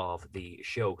space of the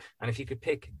show. And if you could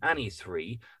pick any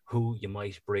 3 who you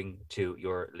might bring to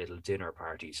your little dinner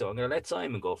party. So I'm going to let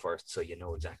Simon go first so you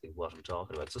know exactly what I'm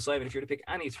talking about. So Simon, if you were to pick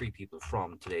any 3 people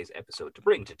from today's episode to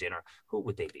bring to dinner, who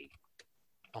would they be?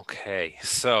 Okay,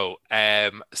 so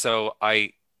there's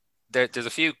a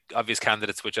few obvious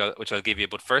candidates which I'll give you,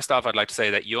 but first off, I'd like to say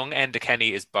that young Enda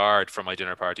Kenny is barred from my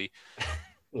dinner party.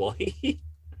 Why?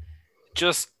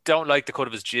 Just don't like the cut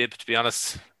of his jib, to be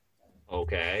honest.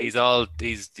 Okay. He'd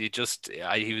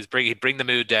bring the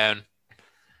mood down.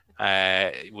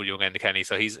 With young Enda Kenny,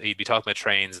 so he'd be talking about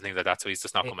trains and things like that. So he's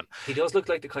just not coming. He does look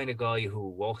like the kind of guy who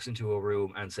walks into a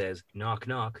room and says knock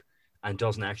knock and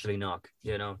doesn't actually knock.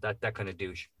 That kind of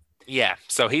douche. Yeah,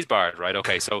 so he's barred, right?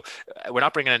 Okay, so we're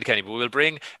not bringing Enda Kenny, but we're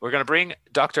going to bring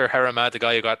Dr. Harama, the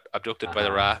guy who got abducted by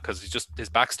the rat, because his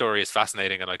backstory is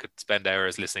fascinating, and I could spend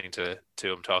hours listening to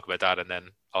him talk about that, and then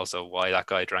also why that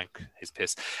guy drank his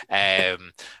piss.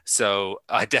 So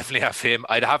I definitely have him.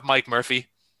 I'd have Mike Murphy.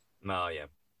 Oh yeah.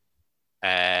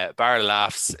 Bar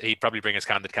laughs. He'd probably bring his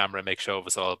candid camera and make show of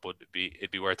us all, but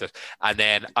it'd be worth it. And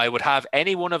then I would have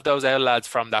any one of those old lads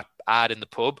from that ad in the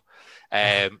pub,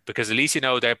 because at least they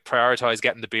prioritize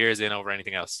getting the beers in over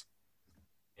anything else.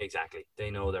 Exactly, they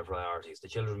know their priorities. The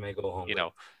children may go home.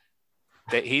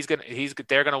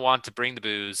 They're gonna want to bring the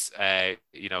booze.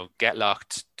 Get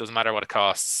locked. Doesn't matter what it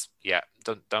costs. Yeah,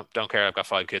 don't care. I've got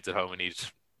 5 kids at home. We need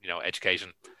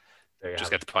education.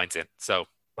 Just get the pints in. So.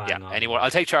 Anyone?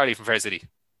 I'll take Charlie from Fair City.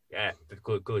 Yeah,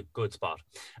 good spot.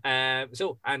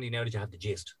 So, Andy, now that you have the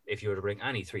gist, if you were to bring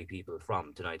any 3 people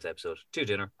from tonight's episode to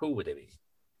dinner, who would they be?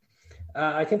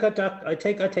 I think I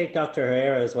take Dr.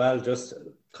 Herrera as well, just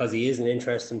because he is an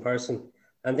interesting person.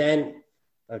 And then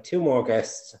I have 2 more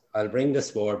guests. I'll bring the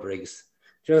Swarbrigs.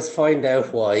 Just find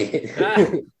out why.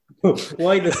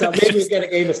 Why maybe we get a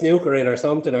game of snooker in or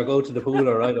something, or go to the pool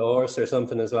or ride a horse or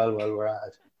something as well while we're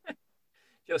at it.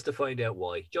 Just to find out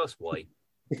why. Just why.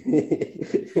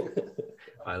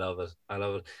 I love it.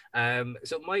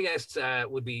 So my guests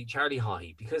would be Charlie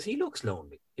Haughey, because he looks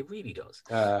lonely. It really does.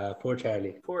 Poor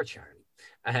Charlie.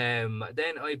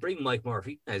 Then I bring Mike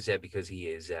Murphy, as said, because he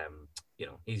is,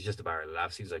 he's just a barrel of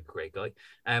laughs. He's like a great guy.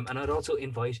 And I'd also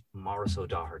invite Maurice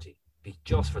O'Doherty,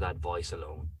 just for that voice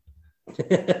alone.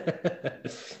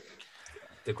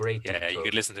 The great. Yeah, you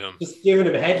could listen to him. Just giving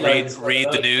him headlines.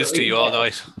 Read the news to you all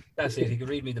night. That's it. He could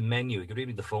read me the menu. He could read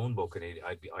me the phone book, and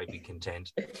I'd be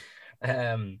content.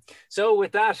 So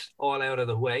with that all out of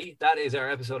the way, that is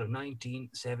our episode of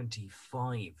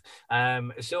 1975.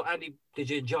 So Andy,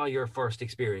 did you enjoy your first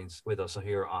experience with us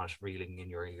here at Reeling in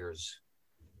Your Ears?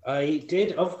 I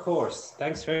did, of course.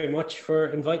 Thanks very much for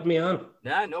inviting me on.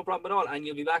 Yeah, no problem at all. And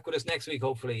you'll be back with us next week,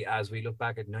 hopefully, as we look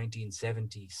back at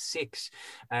 1976.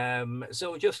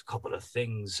 So just a couple of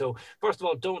things. So first of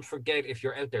all, don't forget, if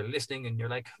you're out there listening and you're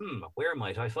like, where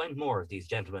might I find more of these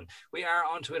gentlemen? We are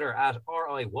on Twitter at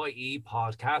RIYE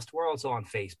Podcast. We're also on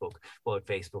Facebook, but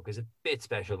Facebook is a bit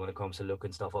special when it comes to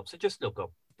looking stuff up. So just look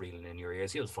up Reeling in Your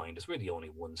Ears. You'll find us. We're the only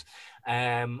ones.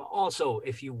 Also,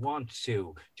 if you want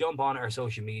to jump on our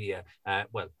social media,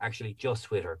 well, actually just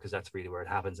Twitter, because that's really where it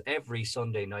happens. Every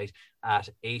Sunday night at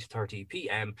 8:30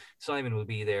 p.m. Simon will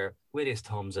be there with his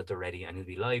thumbs at the ready, and he'll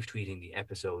be live tweeting the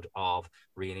episode of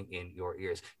Reeling in Your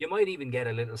Ears. You might even get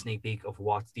a little sneak peek of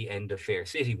what the end of Fair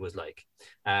City was like.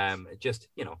 Just,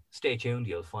 stay tuned,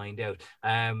 you'll find out.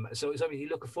 So is something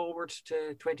looking forward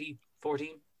to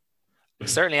 2014?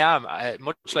 Certainly am.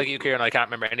 Much like you, Kieran, I can't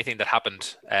remember anything that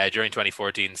happened during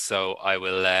 2014. So I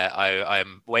will.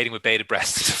 I'm waiting with bated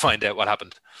breath to find out what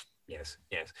happened. Yes,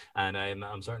 and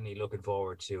I'm certainly looking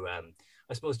forward to.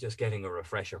 I suppose just getting a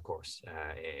refresher course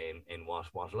in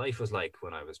what life was like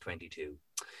when I was 22.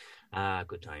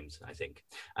 Good times, I think.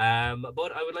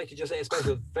 But I would like to just say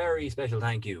a very special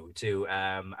thank you to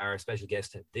our special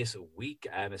guest this week,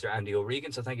 Mr. Andy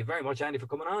O'Regan. So thank you very much, Andy, for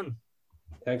coming on.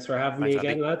 Thanks for having me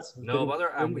again, lads. No bother,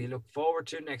 and we look forward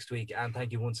to next week. And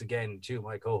thank you once again to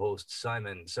my co-host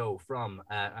Simon. So from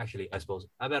actually, I suppose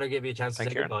I better give you a chance to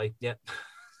say goodbye. Yeah,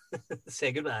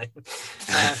 say goodbye.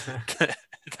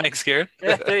 Thanks, Kieran.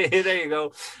 There you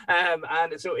go.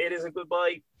 And so it is a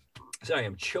goodbye. Sorry,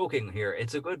 I'm choking here.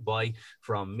 It's a goodbye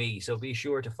from me. So be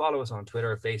sure to follow us on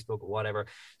Twitter, Facebook, whatever.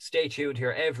 Stay tuned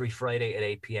here every Friday at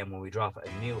 8 p.m. when we drop a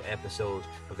new episode,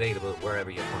 available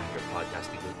wherever you find your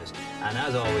podcasting goodness. And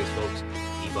as always, folks,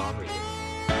 keep on reading.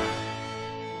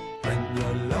 When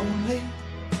you're lonely,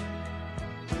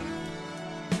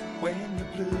 when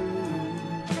you're blue,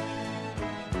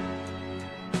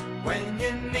 when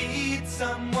you need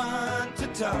someone to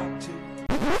talk to,